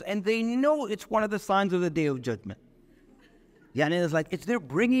skyscrapers and they know it's one of the signs of the Day of Judgment? And it's like, they're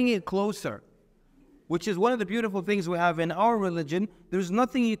bringing it closer, which is one of the beautiful things we have in our religion. There's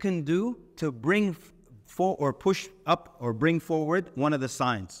nothing you can do to bring or push up or bring forward one of the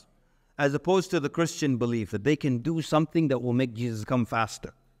signs, as opposed to the Christian belief that they can do something that will make Jesus come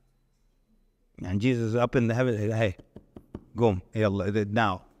faster. And Jesus is up in the heaven, hey, go,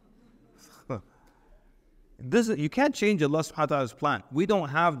 now. You can't change Allah subhanahu wa ta'ala's plan. We don't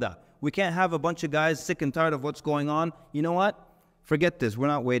have that. We can't have a bunch of guys sick and tired of what's going on. You know what? Forget this. We're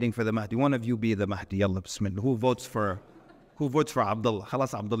not waiting for the Mahdi. One of you be the Mahdi. Yalla, bismillah. Who votes for Abdullah?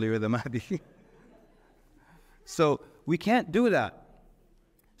 Khalas, Abdullah, you're the Mahdi. So we can't do that.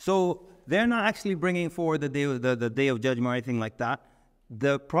 So they're not actually bringing forward the day of Judgment or anything like that.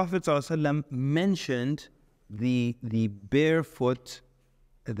 The Prophet ﷺ mentioned the barefoot,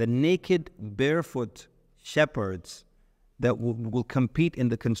 the naked barefoot shepherds that will compete in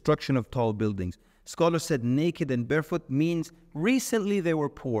the construction of tall buildings. Scholars said naked and barefoot means recently they were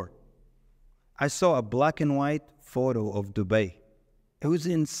poor. I saw a black and white photo of Dubai. It was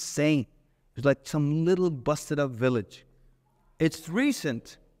insane. It was like some little busted up village. It's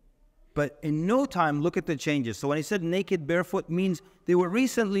recent, but in no time, look at the changes. So when he said naked barefoot means they were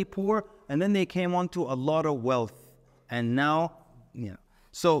recently poor and then they came onto a lot of wealth. And now,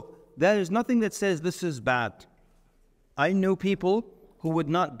 so there is nothing that says this is bad. I knew people who would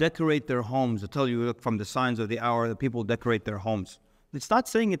not decorate their homes. I tell you, look, from the signs of the hour, that people decorate their homes. It's not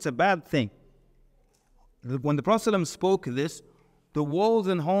saying it's a bad thing. When the Prophet ﷺ spoke this, the walls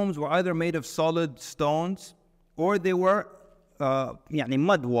and homes were either made of solid stones or they were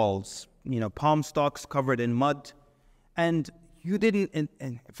mud walls, palm stalks covered in mud. And you didn't,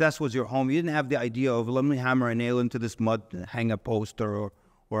 and if that was your home, you didn't have the idea of, let me hammer a nail into this mud and hang a poster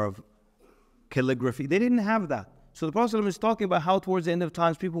or of calligraphy. They didn't have that. So the Prophet ﷺ is talking about how towards the end of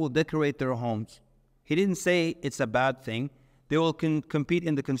times people will decorate their homes. He didn't say it's a bad thing. They will compete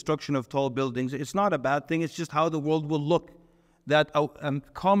in the construction of tall buildings. It's not a bad thing. It's just how the world will look. That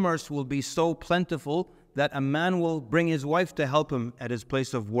commerce will be so plentiful that a man will bring his wife to help him at his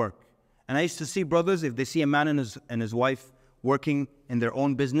place of work. And I used to see brothers, if they see a man and his wife working in their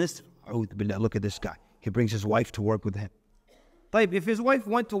own business, oh, look at this guy. He brings his wife to work with him. If his wife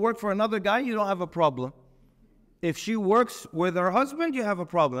went to work for another guy, you don't have a problem. If she works with her husband, you have a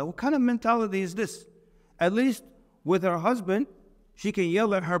problem. What kind of mentality is this? At least with her husband, she can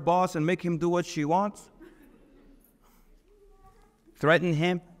yell at her boss and make him do what she wants. Threaten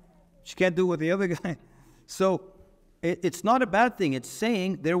him. She can't do with the other guy. So it's not a bad thing. It's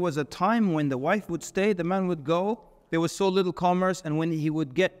saying there was a time when the wife would stay, the man would go. There was so little commerce, and when he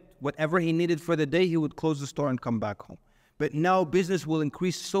would get whatever he needed for the day, he would close the store and come back home. But now business will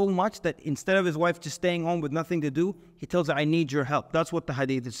increase so much that instead of his wife just staying home with nothing to do, he tells her, I need your help. That's what the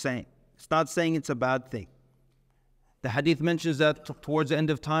hadith is saying. It's not saying it's a bad thing. The hadith mentions that towards the end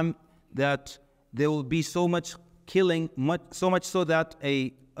of time, that there will be so much killing, so much so that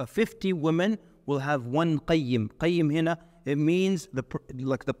a 50 women will have one qayyim. Qayyim hina, it means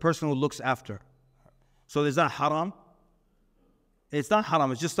like the person who looks after. So is that haram? It's not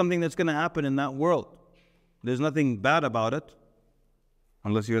haram. It's just something that's going to happen in that world. There's nothing bad about it,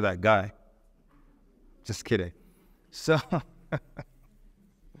 unless you're that guy. Just kidding. So,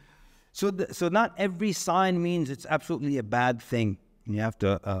 so not every sign means it's absolutely a bad thing. You have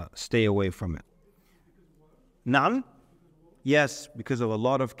to stay away from it. Na'am? Yes, because of a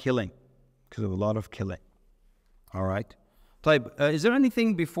lot of killing. Because of a lot of killing. All right. Taib, is there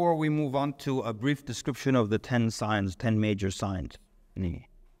anything before we move on to a brief description of the 10 signs, 10 major signs?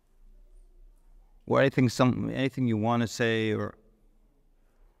 Or anything you want to say, or?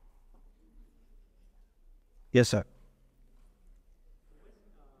 Yes, sir.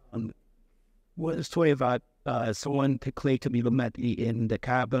 What is the story about someone to claim to be the Mahdi in the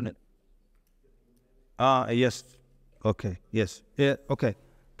Kaaba? Yes. Okay. Yes. Yeah. Okay.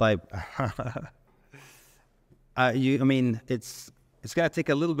 Taib. I mean, it's gonna take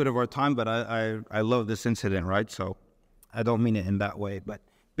a little bit of our time, but I love this incident, right? So I don't mean it in that way, but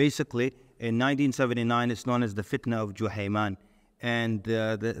basically, in 1979, it's known as the Fitna of Juhayman. And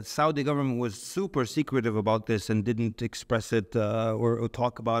the Saudi government was super secretive about this and didn't express it or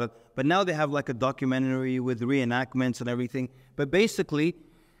talk about it. But now they have like a documentary with reenactments and everything. But basically,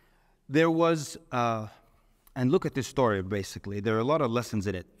 there was, and look at this story, basically. There are a lot of lessons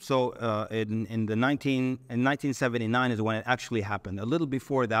in it. So in 1979 is when it actually happened. A little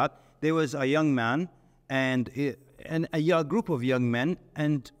before that, there was a young man and a group of young men,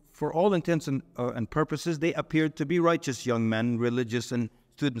 and for all intents and purposes, they appeared to be righteous young men, religious and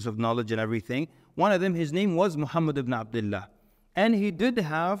students of knowledge and everything. One of them, his name was Muhammad ibn Abdullah. And he did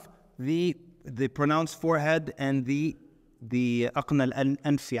have the pronounced forehead and the aqna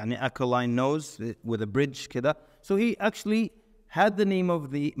al-anfi, yani aquiline nose with a bridge, kida. So he actually had the name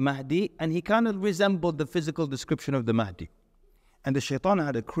of the Mahdi, and he kind of resembled the physical description of the Mahdi. And the shaitan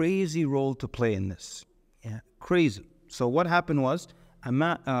had a crazy role to play in this. Yeah, crazy. So what happened was,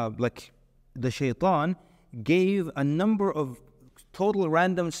 like the shaitan gave a number of total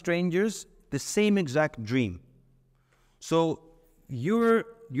random strangers the same exact dream. So you're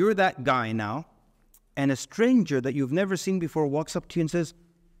that guy now, and a stranger that you've never seen before walks up to you and says,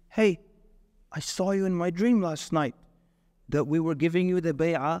 hey, I saw you in my dream last night, that we were giving you the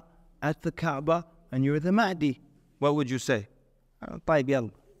bay'ah at the Kaaba, and you're the Mahdi. What would you say? طيب يلا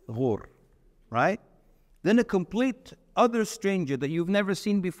غور, right? Then a complete other stranger that you've never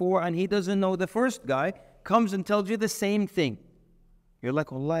seen before, and he doesn't know the first guy, comes and tells you the same thing. You're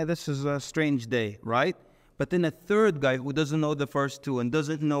like, wallahi, this is a strange day, right? But then a third guy who doesn't know the first two and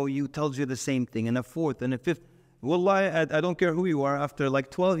doesn't know you tells you the same thing, and a fourth and a fifth. Wallahi, I don't care who you are, after like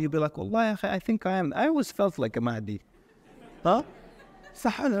 12, you'll be like, wallahi, I think I am. I always felt like a Mahdi. Huh?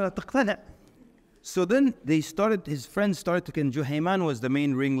 So then his friends started to, and Juhayman was the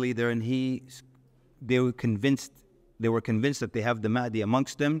main ringleader, and they were convinced that they have the Mahdi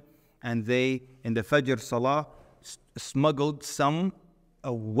amongst them, and they, in the Fajr Salah, smuggled some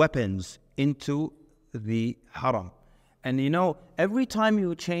weapons into the Haram. And you know, every time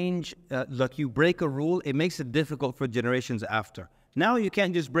you change, like you break a rule, it makes it difficult for generations after. Now you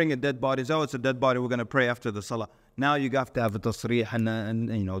can't just bring a dead body, oh, it's a dead body, we're going to pray after the Salah. Now you have to have a tasrih and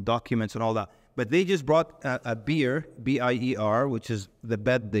you know, documents and all that. But they just brought a beer, B-I-E-R, which is the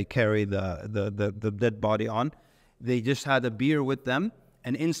bed they carry the dead body on. They just had a beer with them,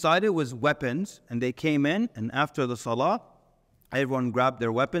 and inside it was weapons. And they came in, and after the Salah, everyone grabbed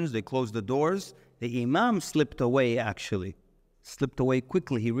their weapons, they closed the doors. The Imam slipped away, actually. Slipped away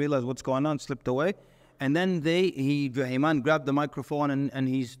quickly. He realized what's going on, slipped away. And then Juhayman grabbed the microphone and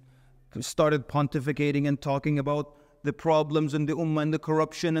he started pontificating and talking about the problems and the ummah and the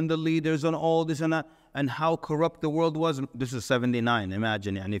corruption and the leaders and all this and that, and how corrupt the world was. This is 79,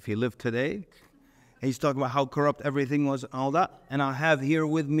 imagine. And if he lived today, he's talking about how corrupt everything was and all that. And I have here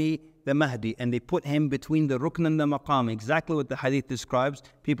with me the Mahdi, and they put him between the rukn and the maqam. Exactly what the hadith describes.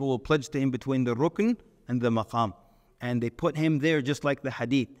 People will pledge to him between the rukn and the maqam. And they put him there just like the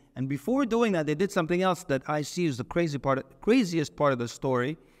hadith. And before doing that, they did something else that I see is the craziest part of the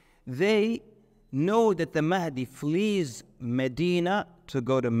story. They know that the Mahdi flees Medina to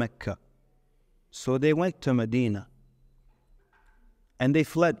go to Mecca. So they went to Medina. And they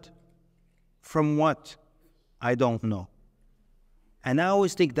fled. From what? I don't know. And I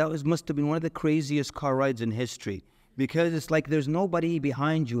always think that must have been one of the craziest car rides in history. Because it's like there's nobody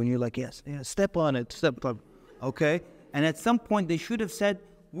behind you and you're like, yes, step on it, step on it. Okay? And at some point they should have said,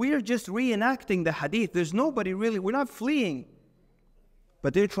 we're just reenacting the hadith. There's nobody really, we're not fleeing.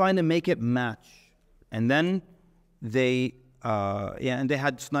 But they're trying to make it match. And then they, and they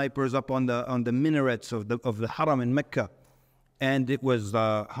had snipers up on the minarets of the Haram in Mecca. And it was,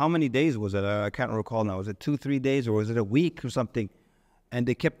 how many days was it? I can't recall now. Was it 2-3 days or was it a week or something? And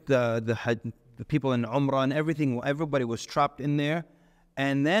they kept the people in Umrah and everything. Everybody was trapped in there.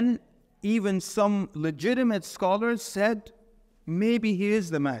 And then even some legitimate scholars said, maybe he is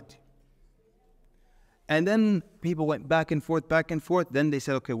the Mahdi. And then people went back and forth, back and forth. Then they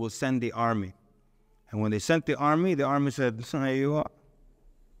said, okay, we'll send the army. And when they sent the army said, listen, here you are.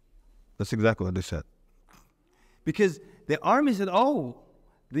 That's exactly what they said. Because the army said, oh,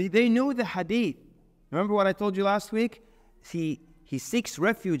 they knew the hadith. Remember what I told you last week? He seeks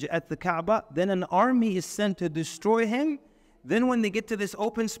refuge at the Kaaba. Then an army is sent to destroy him. Then when they get to this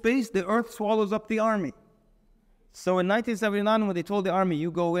open space, the earth swallows up the army. So in 1979, when they told the army,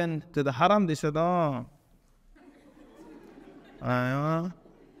 you go in to the Haram, they said, oh,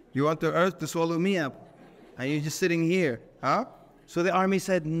 you want the earth to swallow me up? Are you just sitting here? Huh? So the army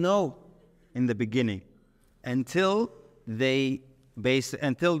said no in the beginning until they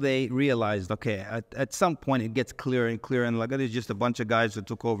realized, okay, at some point it gets clearer and clearer, and like it's just a bunch of guys that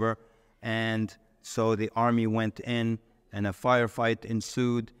took over. And so the army went in and a firefight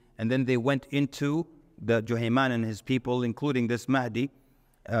ensued. And then they went into the Juhayman and his people, including this Mahdi,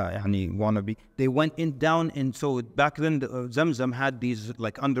 wannabe. They went down, and so back then Zamzam had these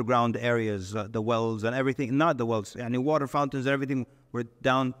like underground areas, the wells and everything, not the wells, water fountains, everything were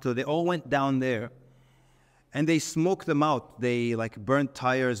down, so they all went down there. And they smoked them out. They like burnt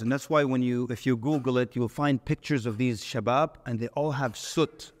tires. And that's why if you Google it, you'll find pictures of these shabab, and they all have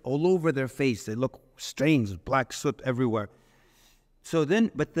soot all over their face. They look strange, black soot everywhere. So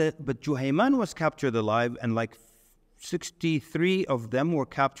then, but Juhayman was captured alive, and like 63 of them were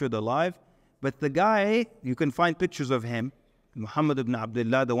captured alive. But the guy, you can find pictures of him, Muhammad ibn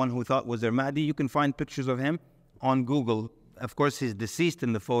Abdullah, the one who thought was their Mahdi, you can find pictures of him on Google. Of course, he's deceased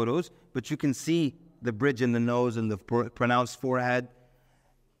in the photos, but you can see the bridge in the nose and the pronounced forehead.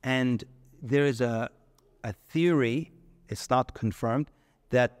 And there is a theory, it's not confirmed,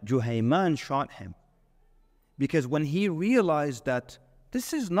 that Juhayman shot him. Because when he realized that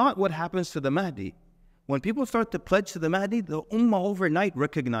this is not what happens to the Mahdi, when people start to pledge to the Mahdi, the Ummah overnight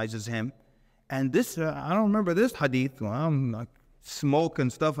recognizes him. And this, I don't remember this hadith, like smoke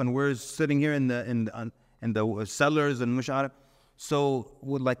and stuff, and we're sitting here in the cellars and mush'arab. So,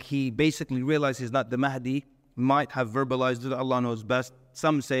 like, he basically realized he's not the Mahdi, might have verbalized it, Allah knows best.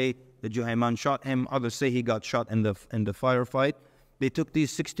 Some say the Juhayman shot him, others say he got shot in the firefight. They took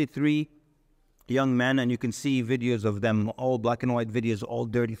these 63 young men, and you can see videos of them, all black and white videos, all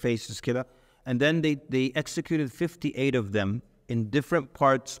dirty faces, kida. And then they executed 58 of them in different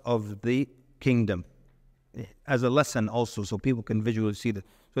parts of the kingdom, as a lesson also, so people can visually see that.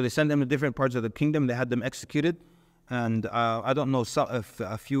 So they sent them to different parts of the kingdom, they had them executed. And I don't know if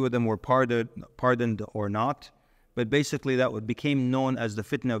a few of them were pardoned or not. But basically that became known as the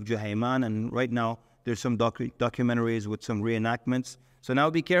fitna of Juhayman. And right now there's some documentaries with some reenactments. So now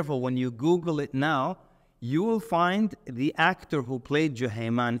be careful. When you Google it now, you will find the actor who played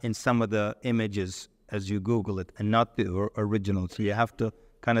Juhayman in some of the images as you Google it, and not the original. So you have to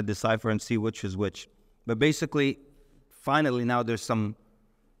kind of decipher and see which is which. But basically, finally now there's some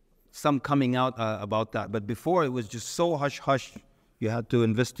coming out about that. But before, it was just so hush-hush, you had to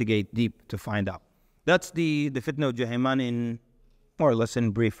investigate deep to find out. That's the fitna of Juhayman in more or less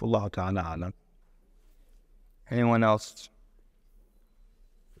in brief. Allah ta'ala alam. Anyone else?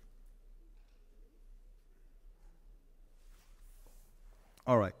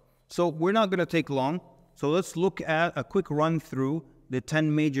 All right. So we're not going to take long. So let's look at a quick run through the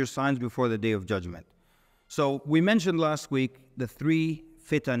 10 major signs before the Day of Judgment. So we mentioned last week the 3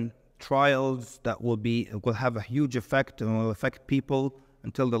 fitan trials that will have a huge effect and will affect people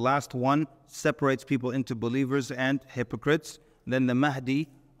until the last one separates people into believers and hypocrites. Then the Mahdi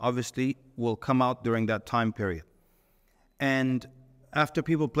obviously will come out during that time period. And after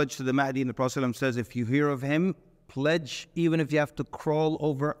people pledge to the Mahdi, and the Prophet ﷺ says, if you hear of him, pledge even if you have to crawl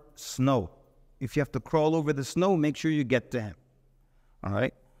over snow. If you have to crawl over the snow, make sure you get to him. All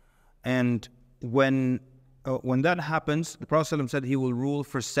right? And when that happens, the Prophet ﷺ said he will rule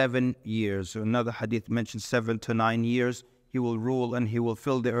for 7 years. So another hadith mentions 7 to 9 years. He will rule and he will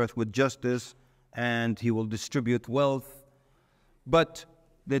fill the earth with justice and he will distribute wealth. But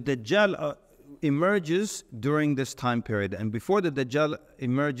the Dajjal emerges during this time period. And before the Dajjal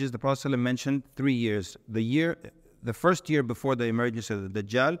emerges, the Prophet ﷺ mentioned 3 years. The first year before the emergence of the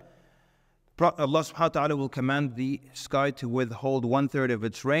Dajjal, Allah subhanahu wa ta'ala will command the sky to withhold 1/3 of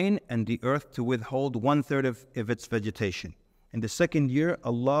its rain and the earth to withhold 1/3 of its vegetation. In the second year,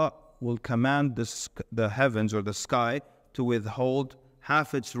 Allah will command the heavens or the sky to withhold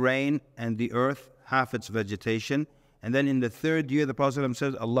half its rain and the earth half its vegetation. And then in the third year, the Prophet ﷺ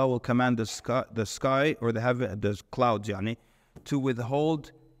says, Allah will command the sky or the clouds, to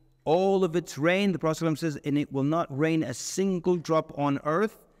withhold all of its rain. The Prophet ﷺ says, and it will not rain a single drop on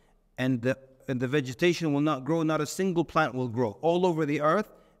earth, and the vegetation will not grow, not a single plant will grow all over the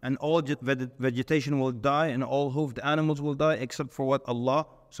earth, and all vegetation will die, and all hoofed animals will die, except for what Allah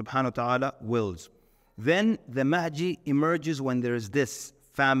subhanahu wa ta'ala wills. Then the Mahdi emerges when there is this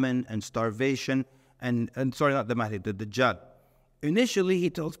famine and starvation, and sorry, not the Mahdi, the Dajjal. Initially, he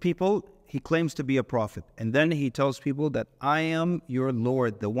tells people he claims to be a prophet, and then he tells people that I am your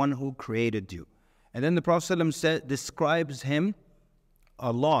Lord, the one who created you. And then the Prophet ﷺ describes him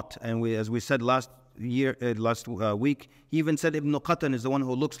a lot, and as we said last week, he even said Ibn Qatan is the one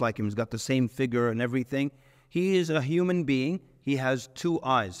who looks like him. He's got the same figure and everything. He is a human being. He has 2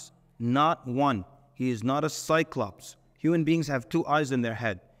 eyes, not one. He is not a cyclops. Human beings have 2 eyes in their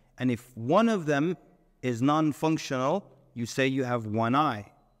head. And if one of them is non-functional, you say you have 1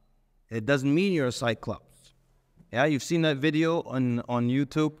 eye. It doesn't mean you're a cyclops. Yeah, you've seen that video on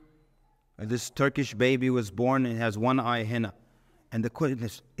YouTube. This Turkish baby was born and has 1 eye henna. And the question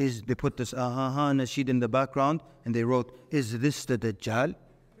is they put this nasheed in the background and they wrote, is this the Dajjal?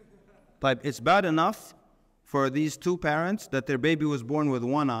 But it's bad enough for these 2 parents that their baby was born with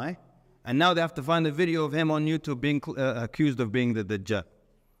 1 eye, and now they have to find a video of him on YouTube being accused of being the Dajjal.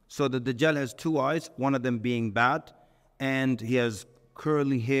 So the Dajjal has 2 eyes, one of them being bad, and he has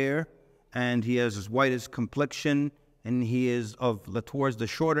curly hair, and he has as white as complexion, and he is towards the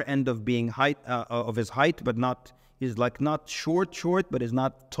shorter end of being of his height, but not. He's like not short, but is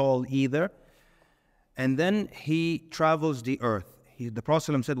not tall either. And then he travels the earth. The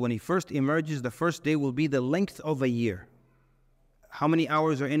Prophet ﷺ said when he first emerges, the first day will be the length of a year. How many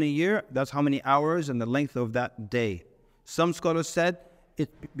hours are in a year? That's how many hours and the length of that day. Some scholars said,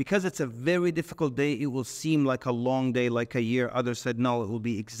 because it's a very difficult day, it will seem like a long day, like a year. Others said, no, it will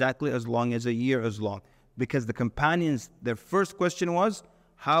be exactly as long as a year as long. Because the companions, their first question was,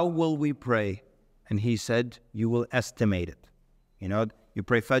 how will we pray? And he said, you will estimate it. You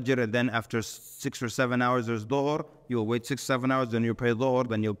pray Fajr, and then after 6 or 7 hours there's Dhuhr. You'll wait 6 or 7 hours, then you'll pray Dhuhr,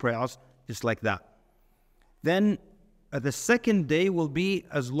 then you'll pray Asr, just like that. Then the second day will be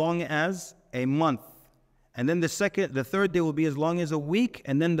as long as a month. And then the third day will be as long as a week.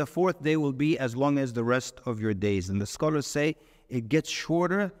 And then the fourth day will be as long as the rest of your days. And the scholars say it gets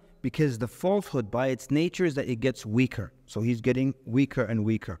shorter because the falsehood by its nature is that it gets weaker. So he's getting weaker and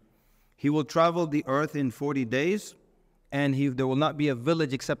weaker. He will travel the earth in 40 days, and there will not be a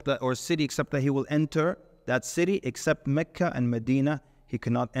village or city except that he will enter that city, except Mecca and Medina. He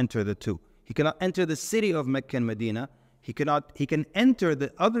cannot enter the 2. He cannot enter the city of Mecca and Medina. He can enter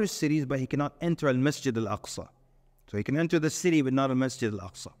the other cities, but he cannot enter Al-Masjid Al-Aqsa. So he can enter the city, but not Al-Masjid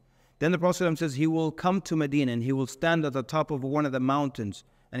Al-Aqsa. Then the Prophet ﷺ says he will come to Medina, and he will stand at the top of one of the mountains,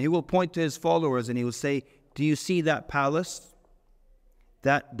 and he will point to his followers, and he will say, do you see that palace?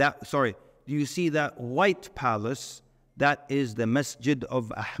 Do you see that white palace? That is the Masjid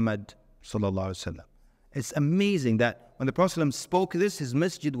of Ahmad sallallahu alaihi wasallam. It's amazing that when the Prophet spoke this, his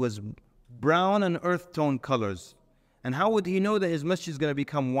masjid was brown and earth tone colors. And how would he know that his masjid is going to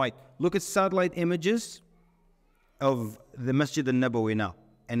become white? Look at satellite images of the Masjid al-Nabawi now,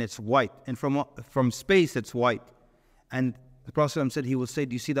 and it's white. And from space, it's white. And the Prophet said, he will say,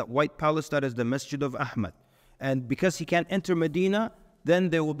 do you see that white palace? That is the Masjid of Ahmad. And because he can't enter Medina,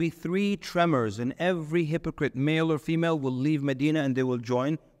 then there will be 3 tremors, and every hypocrite, male or female, will leave Medina and they will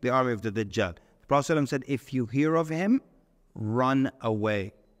join the army of the Dajjal. The Prophet said, if you hear of him, run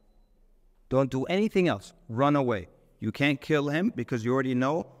away. Don't do anything else. Run away. You can't kill him because you already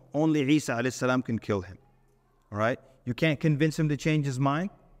know only Isa alayhi salam can kill him. All right? You can't convince him to change his mind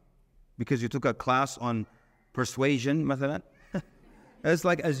because you took a class on persuasion, مثلا. It's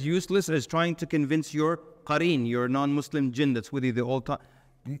like as useless as trying to convince your qareen, your non-Muslim jinn that's with you the whole time.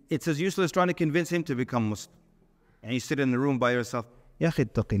 It's as useless as trying to convince him to become Muslim. And you sit in the room by yourself. Ya akhi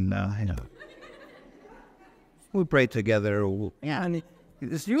ittaqillah. We pray together. And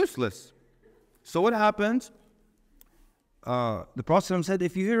it's useless. So what happens? The Prophet said,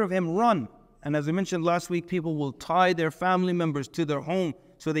 if you hear of him, run. And as I mentioned last week, people will tie their family members to their home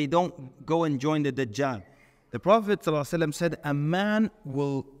so they don't go and join the Dajjal. The Prophet ﷺ said, a man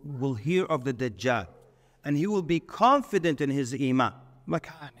will hear of the Dajjal and he will be confident in his iman. Like,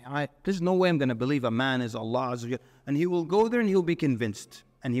 there's no way I'm going to believe a man is Allah. And he will go there and he'll be convinced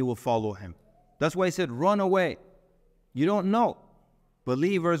and he will follow him. That's why he said, run away. You don't know.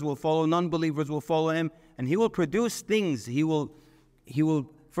 Believers will follow, non-believers will follow him, and he will produce things. He will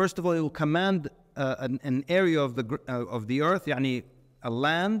first of all, he will command an area of the earth, yani a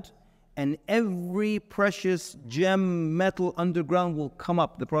land, and every precious gem, metal underground will come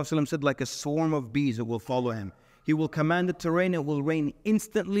up. The Prophet ﷺ said, like a swarm of bees, it will follow him. He will command it to rain, it will rain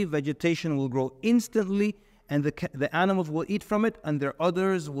instantly, vegetation will grow instantly, and the animals will eat from it, and their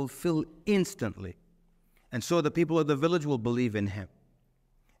udders will fill instantly. And so the people of the village will believe in him.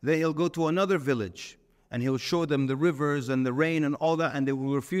 Then he'll go to another village, and he'll show them the rivers and the rain and all that, and they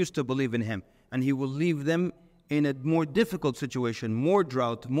will refuse to believe in him. And he will leave them in a more difficult situation, more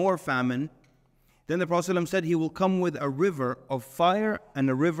drought, more famine. Then the Prophet ﷺ said he will come with a river of fire and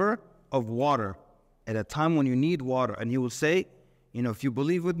a river of water at a time when you need water. And he will say, if you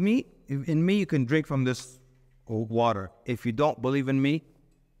believe in me, you can drink from this water. If you don't believe in me,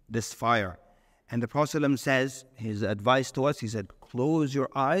 this fire. And the Prophet ﷺ says, his advice to us, he said, close your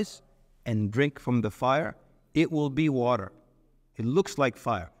eyes and drink from the fire. It will be water. It looks like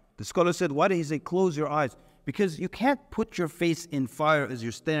fire. The scholar said, why did he say close your eyes? Because you can't put your face in fire as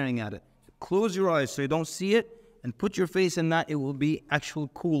you're staring at it. Close your eyes so you don't see it and put your face in that. It will be actual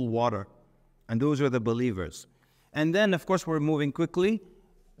cool water. And those are the believers. And then, of course, we're moving quickly.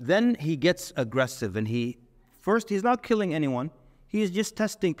 Then he gets aggressive and he's not killing anyone. He is just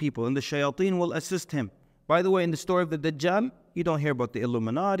testing people and the shayateen will assist him. By the way, in the story of the Dajjal, you don't hear about the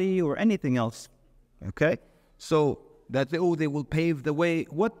Illuminati or anything else. Okay? So that they will pave the way.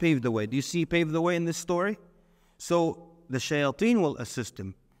 What paved the way? Do you see pave the way in this story? So the shayateen will assist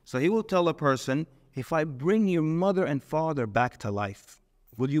him. So he will tell a person, if I bring your mother and father back to life,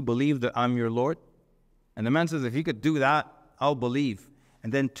 will you believe that I'm your Lord? And the man says, if he could do that, I'll believe.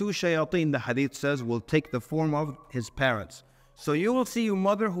 And then two shayateen, the hadith says, will take the form of his parents. So you will see your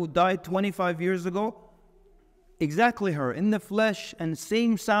mother who died 25 years ago, exactly her, in the flesh and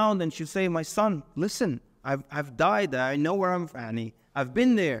same sound, and she'll say, my son, listen, I've died, I know where I'm from, I've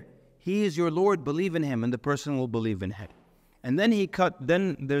been there. He is your Lord, believe in him, and the person will believe in him. And then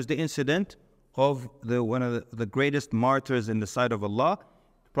then there's the incident of one of the greatest martyrs in the sight of Allah.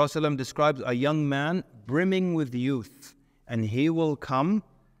 The Prophet ﷺ describes a young man brimming with youth, and he will come,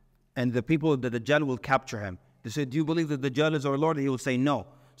 and the people of the Dajjal will capture him. They say, do you believe that the Dajjal is our Lord? He will say, no.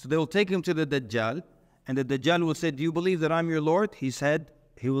 So they will take him to the Dajjal, and the Dajjal will say, do you believe that I'm your Lord? He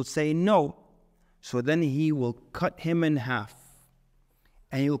will say, no. So then he will cut him in half.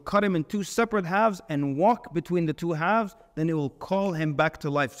 And he will cut him in two separate halves and walk between the two halves. Then he will call him back to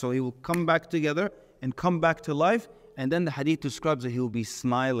life. So he will come back together and come back to life. And then the hadith describes that he will be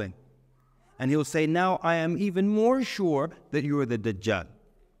smiling. And he will say, now I am even more sure that you are the Dajjal.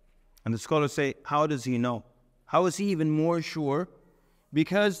 And the scholars say, how does he know? How is he even more sure?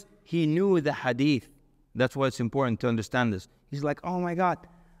 Because he knew the hadith. That's why it's important to understand this. He's like, oh my God,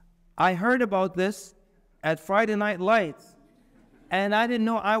 I heard about this at Friday Night Lights. And I didn't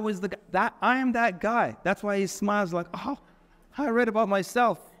know I was I am that guy. That's why he smiles like, oh, I read about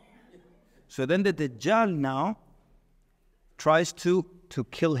myself. So then the Dajjal now tries to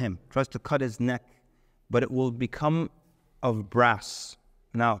kill him, tries to cut his neck, but it will become of brass.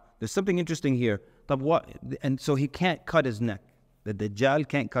 Now, there's something interesting here. And so he can't cut his neck. The Dajjal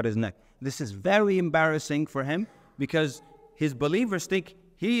can't cut his neck. This is very embarrassing for him because his believers think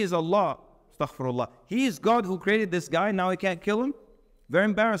he is Allah. Astaghfirullah. He is God who created this guy. Now he can't kill him. Very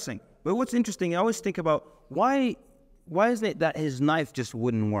embarrassing. But what's interesting, I always think about why is it that his knife just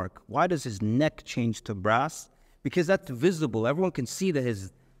wouldn't work? Why does his neck change to brass? Because that's visible. Everyone can see that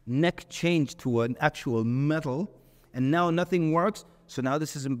his neck changed to an actual metal, and now nothing works. So now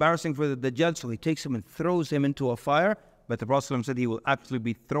this is embarrassing for the Dajjal. So he takes him and throws him into a fire. But the Prophet ﷺ said he will actually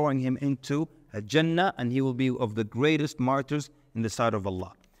be throwing him into a Jannah, and he will be of the greatest martyrs in the sight of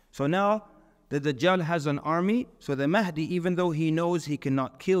Allah. So now The Dajjal has an army, so the Mahdi, even though he knows he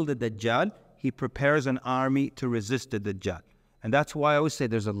cannot kill the Dajjal, he prepares an army to resist the Dajjal. And that's why I always say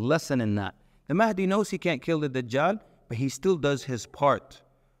there's a lesson in that. The Mahdi knows he can't kill the Dajjal, but he still does his part,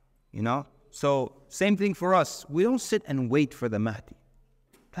 you know? So same thing for us. We don't sit and wait for the Mahdi.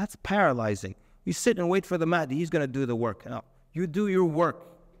 That's paralyzing. You sit and wait for the Mahdi, he's going to do the work. No, you do your work.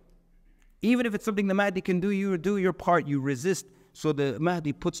 Even if it's something the Mahdi can do, you do your part, you resist. So the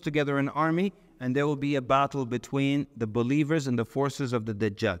Mahdi puts together an army, and there will be a battle between the believers and the forces of the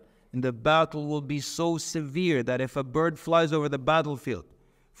Dajjal. And the battle will be so severe that if a bird flies over the battlefield,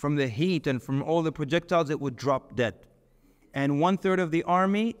 from the heat and from all the projectiles, it would drop dead. And 1/3 of the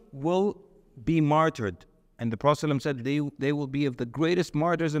army will be martyred. And the Prophet ﷺ said they will be of the greatest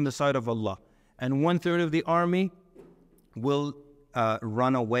martyrs in the sight of Allah. And 1/3 of the army will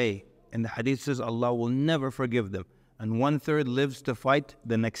run away. And the hadith says Allah will never forgive them. And 1/3 lives to fight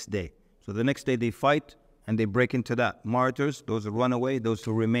the next day. So the next day they fight and they break into that. Martyrs, those who run away, those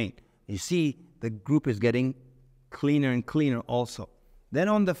who remain. You see, the group is getting cleaner and cleaner also. Then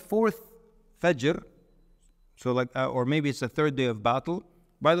on the 4th Fajr, so like, or maybe it's the 3rd day of battle.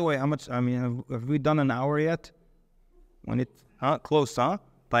 By the way, how much, have we done an hour yet? When it, close, huh?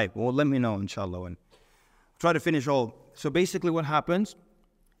 Type. Well, let me know, inshallah. And try to finish all. So basically what happens,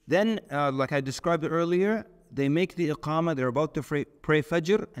 then, like I described earlier, they make the iqamah, they're about to pray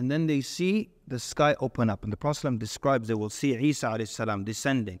Fajr, and then they see the sky open up. And the Prophet describes they will see Isa alayhi salam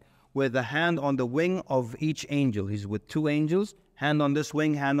descending with a hand on the wing of each angel. He's with 2 angels, hand on this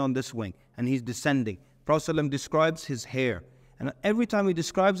wing, hand on this wing, and he's descending. Prophet describes his hair. And every time he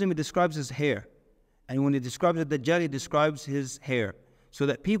describes him, he describes his hair. And when he describes the Dajjal, he describes his hair. So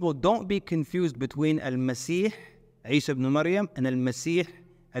that people don't be confused between Al-Masih, Isa ibn Maryam, and Al-Masih,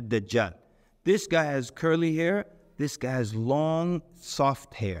 Al-Dajjal. This guy has curly hair. This guy has long,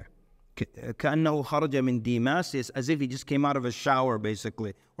 soft hair. كأنه خرج من ديماس. It's as if he just came out of a shower,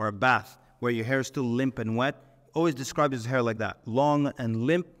 basically, or a bath, where your hair is still limp and wet. Always describe his hair like that, long and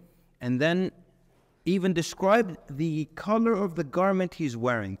limp. And then even describe the color of the garment he's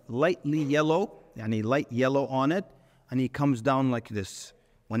wearing, lightly yellow, yani light yellow on it, and he comes down like this.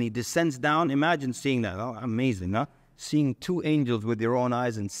 When he descends down, imagine seeing that. Oh, amazing, huh? Seeing 2 angels with your own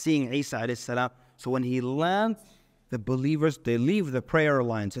eyes and seeing Isa alayhi salam. So when he lands, the believers, they leave the prayer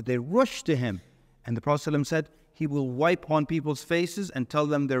lines and they rush to him. And the Prophet ﷺ said, he will wipe on people's faces and tell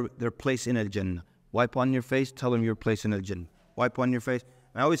them their place in Al-Jannah. Wipe on your face, tell them your place in Al-Jannah. Wipe on your face.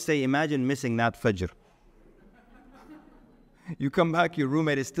 I always say, imagine missing that Fajr. You come back, your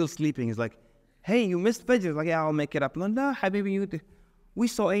roommate is still sleeping. He's like, hey, you missed Fajr. Like, yeah, I'll make it up. No, habibi, we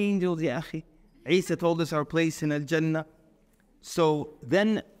saw angels, ya akhi. Isa told us our place in Al-Jannah. So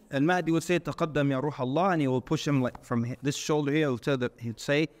then Al-Mahdi would say, Taqaddam ya Ruh Allah, and he will push him like from this shoulder here. He'd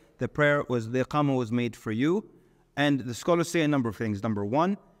say, the iqamah was made for you. And the scholars say a number of things. Number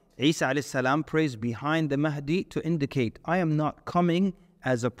 1, Isa alayhi salam prays behind the Mahdi to indicate, I am not coming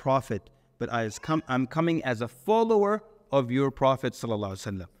as a prophet, but I'm coming as a follower of your Prophet sallallahu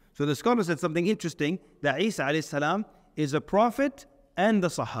alaihi wasallam. So the scholar said something interesting, that Isa alayhi salam is a prophet and a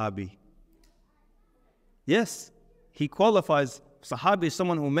sahabi. Yes, he qualifies. Sahabi is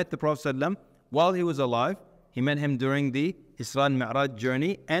someone who met the Prophet ﷺ while he was alive. He met him during the Isra and Mi'raj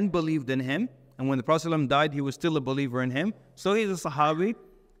journey and believed in him. And when the Prophet ﷺ died, he was still a believer in him. So he's a Sahabi.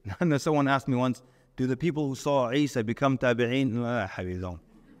 And someone asked me once, do the people who saw Isa become tabi'een? No,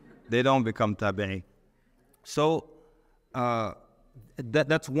 they don't become tabi'een. So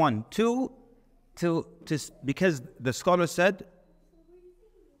that's 1. 2, because the scholar said,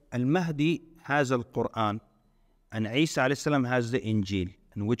 Al-Mahdi has Al-Quran and Isa alayhi salam has the Injil.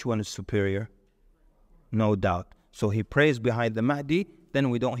 And which one is superior? No doubt. So he prays behind the Mahdi,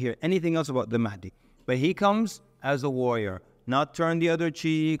 then we don't hear anything else about the Mahdi. But he comes as a warrior, not turn the other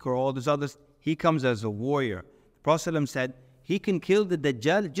cheek or all this others. He comes as a warrior. The Prophet ﷺ said he can kill the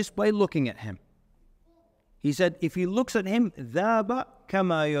Dajjal just by looking at him. He said if he looks at him, ذَابَ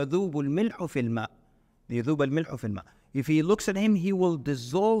كَمَا يَذُوبُ الْمِلْحُ فِي الْمَاءِ يَذُوبَ الْمِلْحُ فِي الْمَاءِ. If he looks at him, he will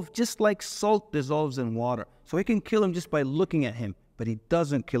dissolve just like salt dissolves in water. So he can kill him just by looking at him. But he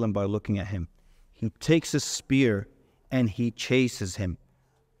doesn't kill him by looking at him. He takes a spear and he chases him.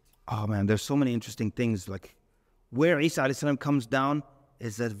 Oh man, there's so many interesting things. Like where Isa alayhi salam comes down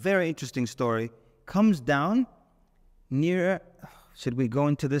is a very interesting story. Comes down near, should we go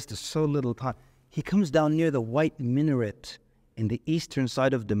into this? There's so little time. He comes down near the white minaret in the eastern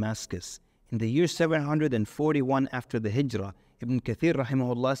side of Damascus. In the year 741 after the Hijrah, Ibn Kathir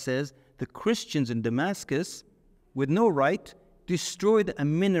rahimahullah says, the Christians in Damascus, with no right, destroyed a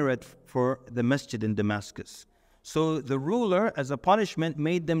minaret for the masjid in Damascus. So the ruler, as a punishment,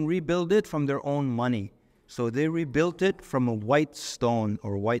 made them rebuild it from their own money. So they rebuilt it from a white stone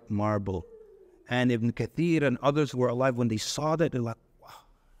or white marble. And Ibn Kathir and others who were alive, when they saw that, they're like, wow,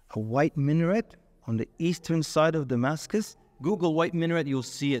 a white minaret on the eastern side of Damascus? Google white minaret, you'll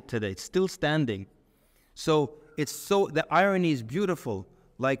see it today. It's still standing. So the irony is beautiful.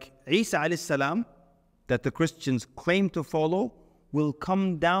 Like Isa alayhi salam, that the Christians claim to follow, will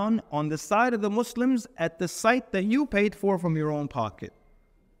come down on the side of the Muslims at the site that you paid for from your own pocket.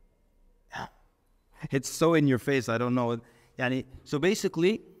 It's so in your face, I don't know. So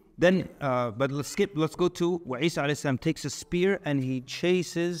basically, then, but let's go to where Isa alayhi salam takes a spear and he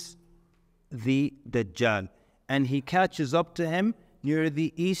chases the Dajjal. And he catches up to him near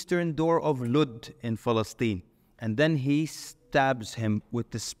the eastern door of Lud in Palestine. And then he stabs him with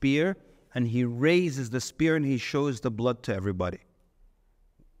the spear, and he raises the spear and he shows the blood to everybody.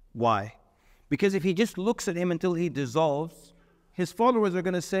 Why? Because if he just looks at him until he dissolves, his followers are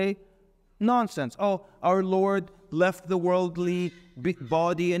going to say, nonsense. Oh, our Lord left the worldly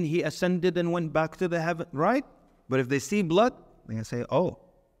body and he ascended and went back to the heaven, right? But if they see blood, they're going to say, oh,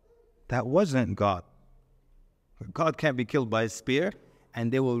 that wasn't God. God can't be killed by a spear.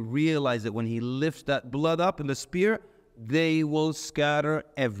 And they will realize that when he lifts that blood up in the spear, they will scatter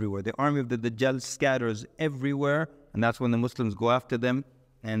everywhere. The army of the Dajjal scatters everywhere. And that's when the Muslims go after them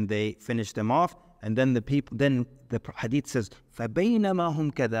and they finish them off. And then the hadith says, فَبَيْنَمَا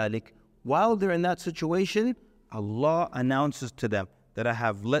هُمْ كَذَلِكَ. While they're in that situation, Allah announces to them that I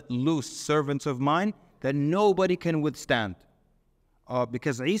have let loose servants of mine that nobody can withstand.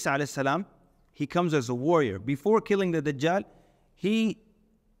 Because Isa alayhi salam, he comes as a warrior. Before killing the Dajjal, he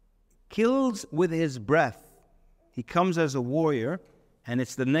kills with his breath. He comes as a warrior, and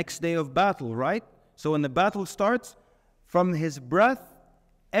it's the next day of battle, right? So when the battle starts, from his breath,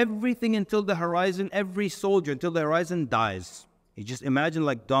 everything until the horizon, every soldier until the horizon dies. You just imagine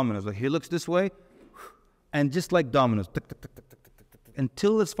like dominoes. Like he looks this way, and just like dominoes, tick, tick, tick, tick, tick, tick, tick, tick,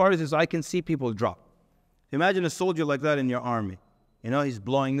 until as far as his eye can see, people drop. Imagine a soldier like that in your army. You know, he's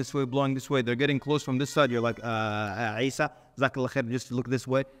blowing this way, blowing this way. They're getting close from this side. You're like, Isa, Zakallah khair, just look this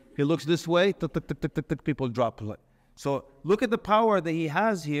way. He looks this way, tick, tick, tick, tick, tick, tick, people drop. So look at the power that he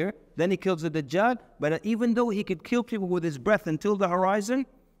has here. Then he kills the Dajjal. But even though he could kill people with his breath until the horizon,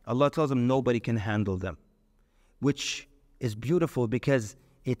 Allah tells him nobody can handle them. Which is beautiful because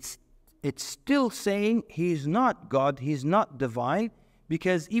it's still saying he's not God, he's not divine.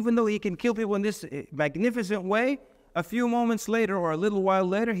 Because even though he can kill people in this magnificent way, a few moments later or a little while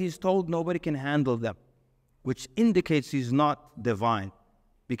later, he's told nobody can handle them, which indicates he's not divine.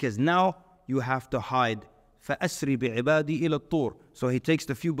 Because now you have to hide. فَأَسْرِ بِعِبَادِي إِلَى الطُّورِ. So he takes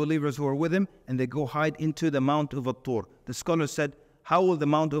the few believers who are with him and they go hide into the Mount of At-Tur. The scholar said, how will the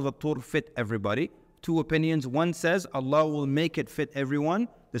Mount of At-Tur fit everybody? Two opinions. One says Allah will make it fit everyone.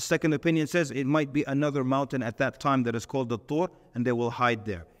 The second opinion says it might be another mountain at that time that is called At-Tur, and they will hide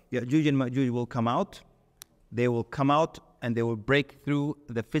there. Ya'juj and Ma'juj will come out. They will come out and they will break through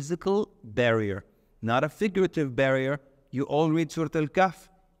the physical barrier, not a figurative barrier. You all read Surah Al-Kahf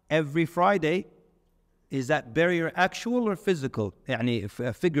every Friday. Is that barrier actual or physical?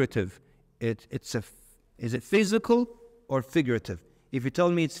 Figurative. Is it physical or figurative? If you tell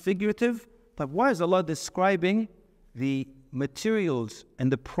me it's figurative, but why is Allah describing the materials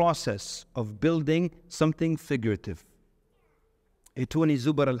and the process of building something figurative? Ituni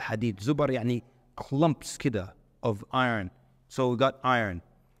zubar al-hadid. Zubar yani clumps kida of iron. So we got iron.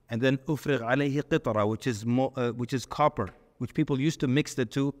 And then ufrig alayhi qitara, which is copper, which people used to mix the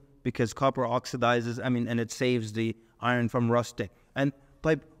two because copper oxidizes, and it saves the iron from rusting. And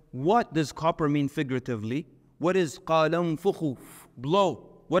like, what does copper mean figuratively? What is qalam fukhuf, blow?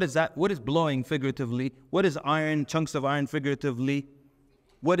 What is that? What is blowing figuratively? What is iron, chunks of iron figuratively?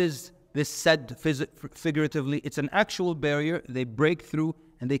 What is this said figuratively? It's an actual barrier. They break through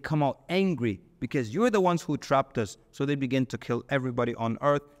and they come out angry because you're the ones who trapped us. So they begin to kill everybody on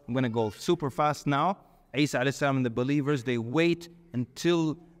earth. I'm going to go super fast now. Isa alayhi salam and the believers, they wait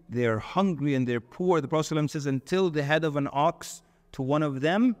until they're hungry and they're poor. The Prophet says, until the head of an ox to one of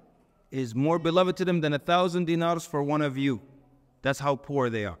them is more beloved to them than 1,000 dinars for one of you. That's how poor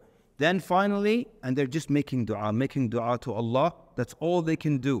they are. Then finally, and they're just making dua to Allah. That's all they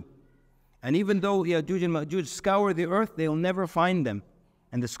can do. And even though Ya'juj and Ma'juj scour the earth, they'll never find them.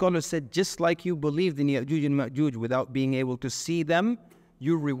 And the scholar said, just like you believed in Ya'juj and Ma'juj without being able to see them,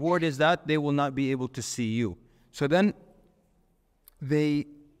 your reward is that they will not be able to see you. So then a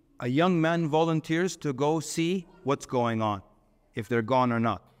young man volunteers to go see what's going on, if they're gone or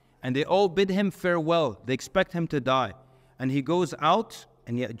not. And they all bid him farewell. They expect him to die. And he goes out,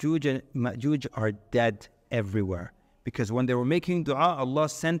 and Ya'juj and Ma'juj are dead. everywhere. Because when they were making dua, Allah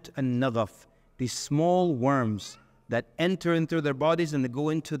sent a naghaf, these small worms that enter into their bodies and they go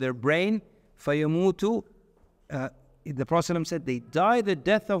into their brain. فَيَمُوتُ The Prophet said they die the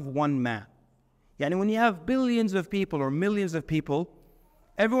death of one man. Yani when you have billions of people or millions of people,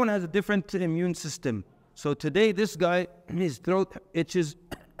 everyone has a different immune system. So today this guy, his throat itches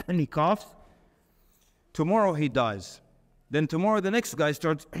and he coughs. Tomorrow he dies. Then tomorrow the next guy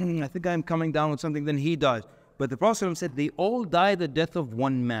starts, I think I'm coming down with something, then he dies. But the Prophet said they all die the death of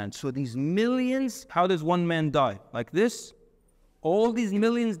one man. So these millions, how does one man die? Like this? All these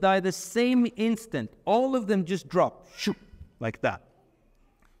millions die the same instant. All of them just drop, shoot, like that.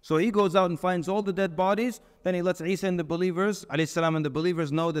 So he goes out and finds all the dead bodies. Then he lets Isa and the believers, alayhi salam, and the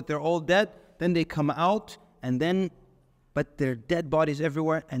believers know that they're all dead. Then they come out and then, but there are dead bodies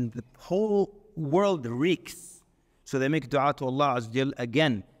everywhere and the whole world reeks. So they make dua to Allah Azza wa Jal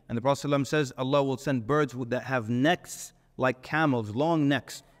again. And the Prophet ﷺ says Allah will send birds that have necks like camels, long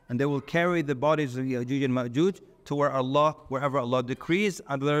necks. And they will carry the bodies of Ya'juj and Ma'juj to wherever Allah decrees.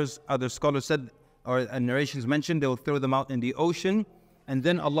 Other scholars said, or narrations mentioned, they will throw them out in the ocean. And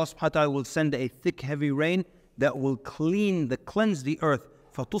then Allah subhanahu wa ta'ala will send a thick, heavy rain that will cleanse the earth.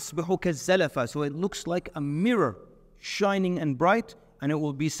 فَتُصْبِحُ كَالزَّلَفَ So it looks like a mirror, shining and bright. And it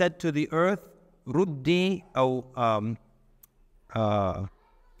will be said to the earth, رُدِّي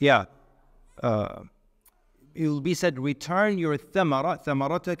it will be said, return your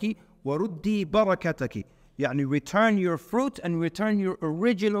ثمرتك وردي بركتك. يعني return your fruit and return your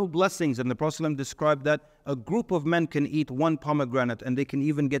original blessings. And the Prophet ﷺ described that a group of men can eat one pomegranate and they can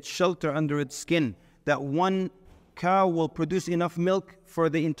even get shelter under its skin. That one cow will produce enough milk for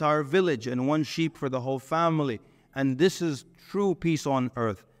the entire village and one sheep for the whole family. And this is true peace on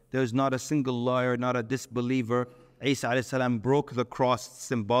earth. There's not a single liar, not a disbeliever. Isa alayhi salam broke the cross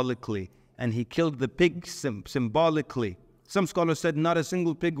symbolically and he killed the pig symbolically. Some scholars said not a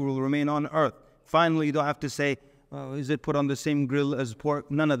single pig will remain on earth. Finally, you don't have to say, is it put on the same grill as pork?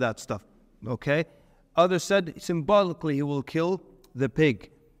 None of that stuff. Okay? Others said symbolically he will kill the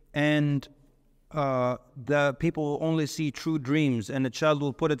pig. And the people will only see true dreams. And a child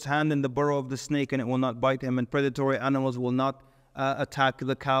will put its hand in the burrow of the snake and it will not bite him. And predatory animals will not attack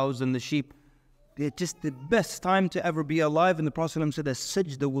the cows and the sheep. It's just the best time to ever be alive. And the Prophet ﷺ said a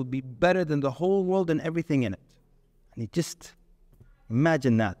sajda will be better than the whole world and everything in it. And you just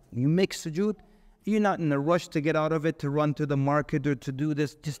imagine that. You make sujood, you're not in a rush to get out of it, to run to the market or to do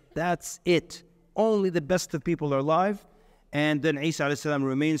this. Just that's it. Only the best of people are alive. And then Isa alayhi salam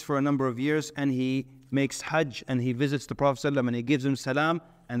remains for a number of years and he makes hajj and he visits the Prophet ﷺ and he gives him salam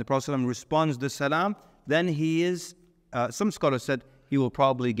and the Prophet ﷺ responds to salam. Then he is, some scholars said, he will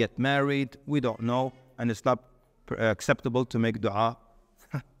probably get married. We don't know. And it's not acceptable to make dua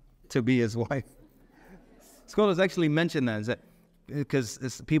to be his wife. Scholars actually mention that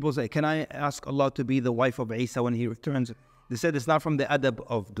because people say, can I ask Allah to be the wife of Isa when he returns? They said it's not from the adab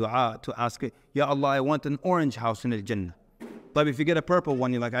of dua to ask, Ya Allah, I want an orange house in Al-Jannah. But if you get a purple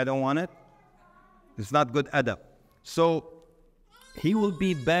one, you're like, I don't want it. It's not good adab. So he will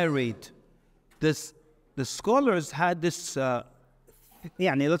be buried. The scholars had this,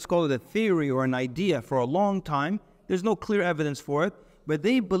 let's call it a theory or an idea for a long time. There's no clear evidence for it. But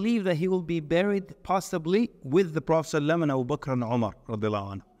they believe that he will be buried possibly with the Prophet ﷺ and Abu Bakr and Umar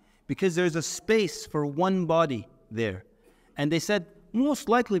radiallahu anhu, because there's a space for one body there. And they said, most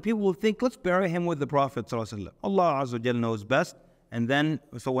likely people will think, let's bury him with the Prophet ﷺ. Allah Azza wa Jal knows best. And then,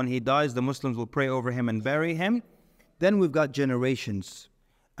 so when he dies, the Muslims will pray over him and bury him. Then we've got generations.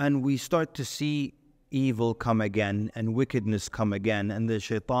 And we start to see evil come again and wickedness come again. And the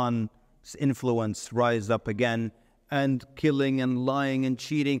shaitan's influence rise up again. And killing and lying and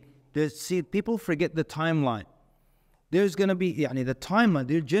cheating. See, people forget the timeline. There's going to be, the timeline,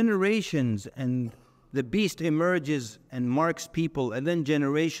 there are generations and the beast emerges and marks people and then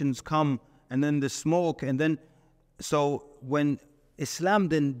generations come and then the smoke and then, so when Islam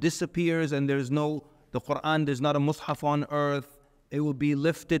then disappears and there's no, the Quran, there's not a mushaf on earth, it will be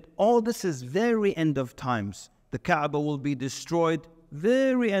lifted. All this is very end of times. The Kaaba will be destroyed,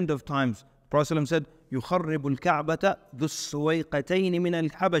 very end of times. Prophet ﷺ said, يُخَرِّبُ الْكَعْبَةَ ذُو السُّوَيْقَتَيْنِ مِنَ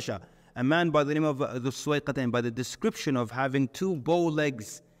الْحَبَشَةِ. A man by the name of ذُو السُّوَيْقَتَيْن, by the description of having two bow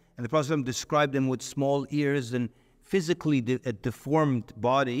legs. And the Prophet ﷺ described him with small ears and physically a deformed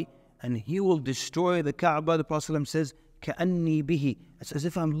body. And he will destroy the Kaaba. The Prophet ﷺ says, كَأَنِّي بِهِ. It's as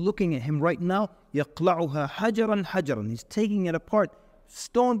if I'm looking at him right now. يَقْلَعُهَا حَجَرًا حَجَرًا. He's taking it apart,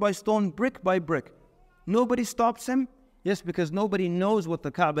 stone by stone, brick by brick. Nobody stops him. Yes, because nobody knows what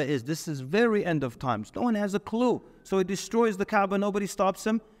the Kaaba is. This is very end of times. No one has a clue. So he destroys the Kaaba, nobody stops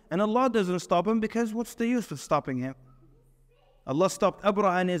him. And Allah doesn't stop him because what's the use of stopping him? Allah stopped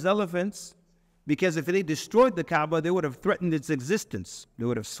Abraha and his elephants because if they destroyed the Kaaba, they would have threatened its existence. They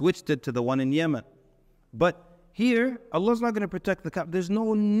would have switched it to the one in Yemen. But here, Allah's not going to protect the Kaaba. There's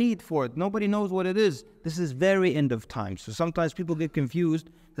no need for it. Nobody knows what it is. This is very end of time. So sometimes people get confused.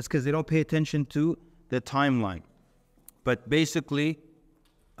 That's because they don't pay attention to the timeline. But basically,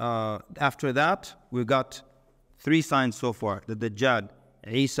 after that, we got 3 signs so far. The Dajjal,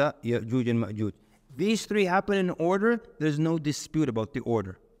 Isa, Ya'juj and Ma'juj. These 3 happen in order. There's no dispute about the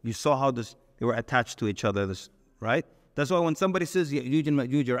order. You saw how they were attached to each other, right? That's why when somebody says Ya'juj and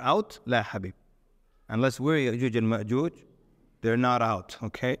Ma'juj are out, la habib. Unless we're Ya'juj and Ma'juj, they're not out,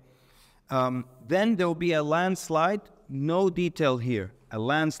 okay? Then there will be a landslide, no detail here. A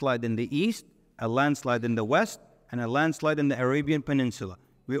landslide in the east, a landslide in the west, and a landslide in the Arabian Peninsula.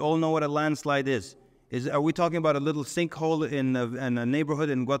 We all know what a landslide is. Are we talking about a little sinkhole in a neighborhood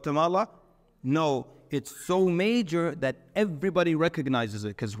in Guatemala? No, it's so major that everybody recognizes it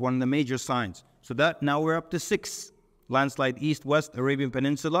because one of the major signs. So that now we're up to 6. Landslide east, west, Arabian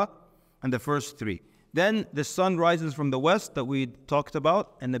Peninsula, and the first 3. Then the sun rises from the west that we talked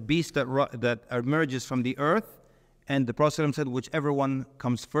about, and the beast that emerges from the earth. And the Prophet said, whichever one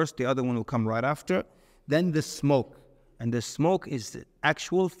comes first, the other one will come right after. Then the smoke. And the smoke is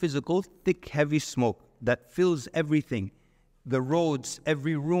actual, physical, thick, heavy smoke that fills everything. The roads,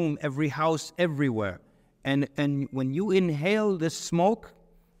 every room, every house, everywhere. And when you inhale this smoke,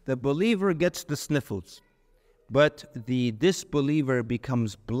 the believer gets the sniffles. But the disbeliever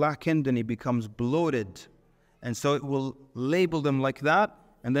becomes blackened and he becomes bloated. And so it will label them like that.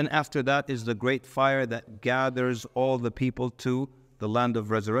 And then after that is the great fire that gathers all the people to the land of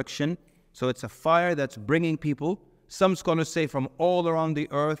resurrection. So it's a fire that's bringing people. Some scholars say from all around the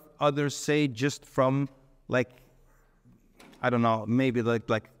earth. Others say just from I don't know, maybe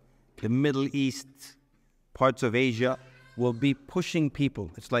like the Middle East, parts of Asia will be pushing people.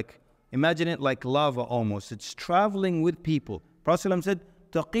 It's like, imagine it like lava almost. It's traveling with people. Prophet said,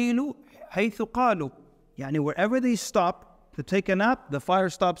 تَقِيلُ حَيْثُ قَالُوا. Yani wherever they stop to take a nap, the fire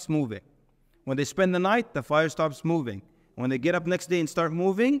stops moving. When they spend the night, the fire stops moving. When they get up next day and start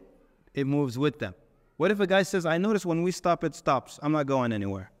moving, it moves with them. What if a guy says, I notice when we stop, it stops. I'm not going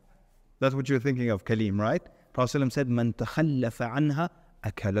anywhere. That's what you're thinking of, Kaleem, right? Prophet said, مَنْ تَخَلَّفَ عَنْهَا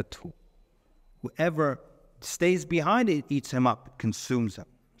أَكَلَتْهُ. Whoever stays behind, it eats him up, consumes him.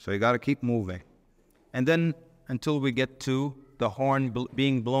 So you got to keep moving. And then until we get to the horn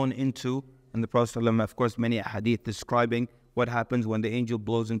being blown into, and the Prophet, of course, many hadith describing what happens when the angel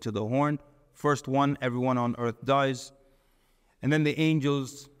blows into the horn. First one, everyone on earth dies. And then the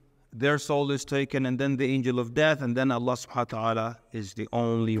angels, their soul is taken, and then the angel of death, and then Allah subhanahu wa ta'ala is the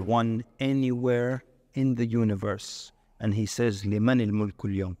only one anywhere in the universe. And He says, لِمَنِ الْمُلْكُ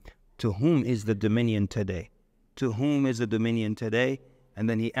الْيَوْمِ. To whom is the dominion today? To whom is the dominion today? And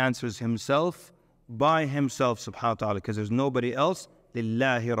then He answers Himself by Himself subhanahu wa ta'ala, because there's nobody else.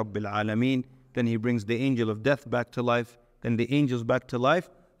 لِلَّهِ رَبِّ الْعَالَمِينَ. Then He brings the angel of death back to life, then the angels back to life.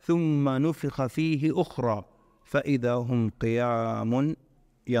 ثُمَّ نُفِخَ فِيهِ أُخْرَى فَإِذَا هُمْ قِيَامٌ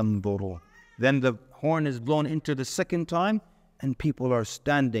يَنْظُرُونَ. Then the horn is blown into the second time, and people are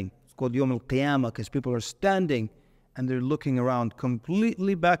standing. It's called Yawm al-Qiyamah, because people are standing and they're looking around,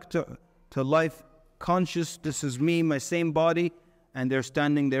 completely back to life, conscious, this is me, my same body, and they're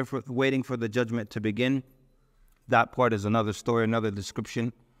standing there waiting for the judgment to begin. That part is another story, another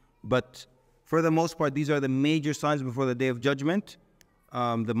description. But for the most part, these are the major signs before the Day of Judgment.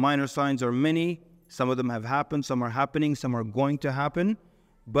 The minor signs are many. Some of them have happened, some are happening, some are going to happen.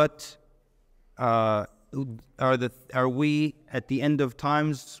 But are we at the end of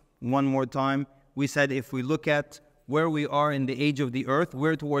times? One more time, we said if we look at where we are in the age of the earth,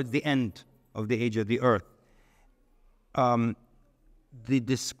 we're towards the end of the age of the earth. The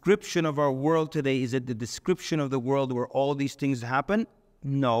description of our world today, is it the description of the world where all these things happen?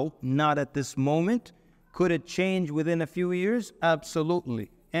 No, not at this moment. Could it change within a few years?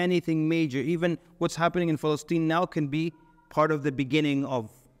 Absolutely. Anything major, even what's happening in Palestine now, can be part of the beginning of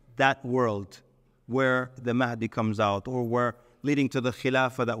that world where the Mahdi comes out, or where leading to the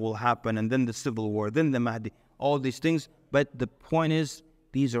Khilafah that will happen, and then the civil war, then the Mahdi, all these things. But the point is,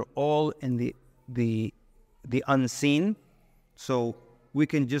 these are all in the unseen. So we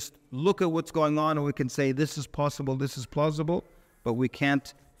can just look at what's going on, and we can say this is possible, this is plausible, but we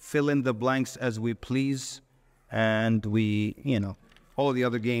can't fill in the blanks as we please, and all the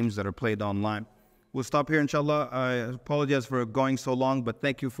other games that are played online. We'll stop here, inshallah. I apologize for going so long, but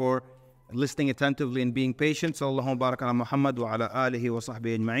thank you for listening attentively and being patient. Sallallahu barak ala Muhammad wa ala alihi wa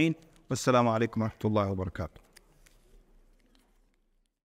sahbihi ajma'in. Wassalamu alaikum wa rahmatullahi wa barakatuh.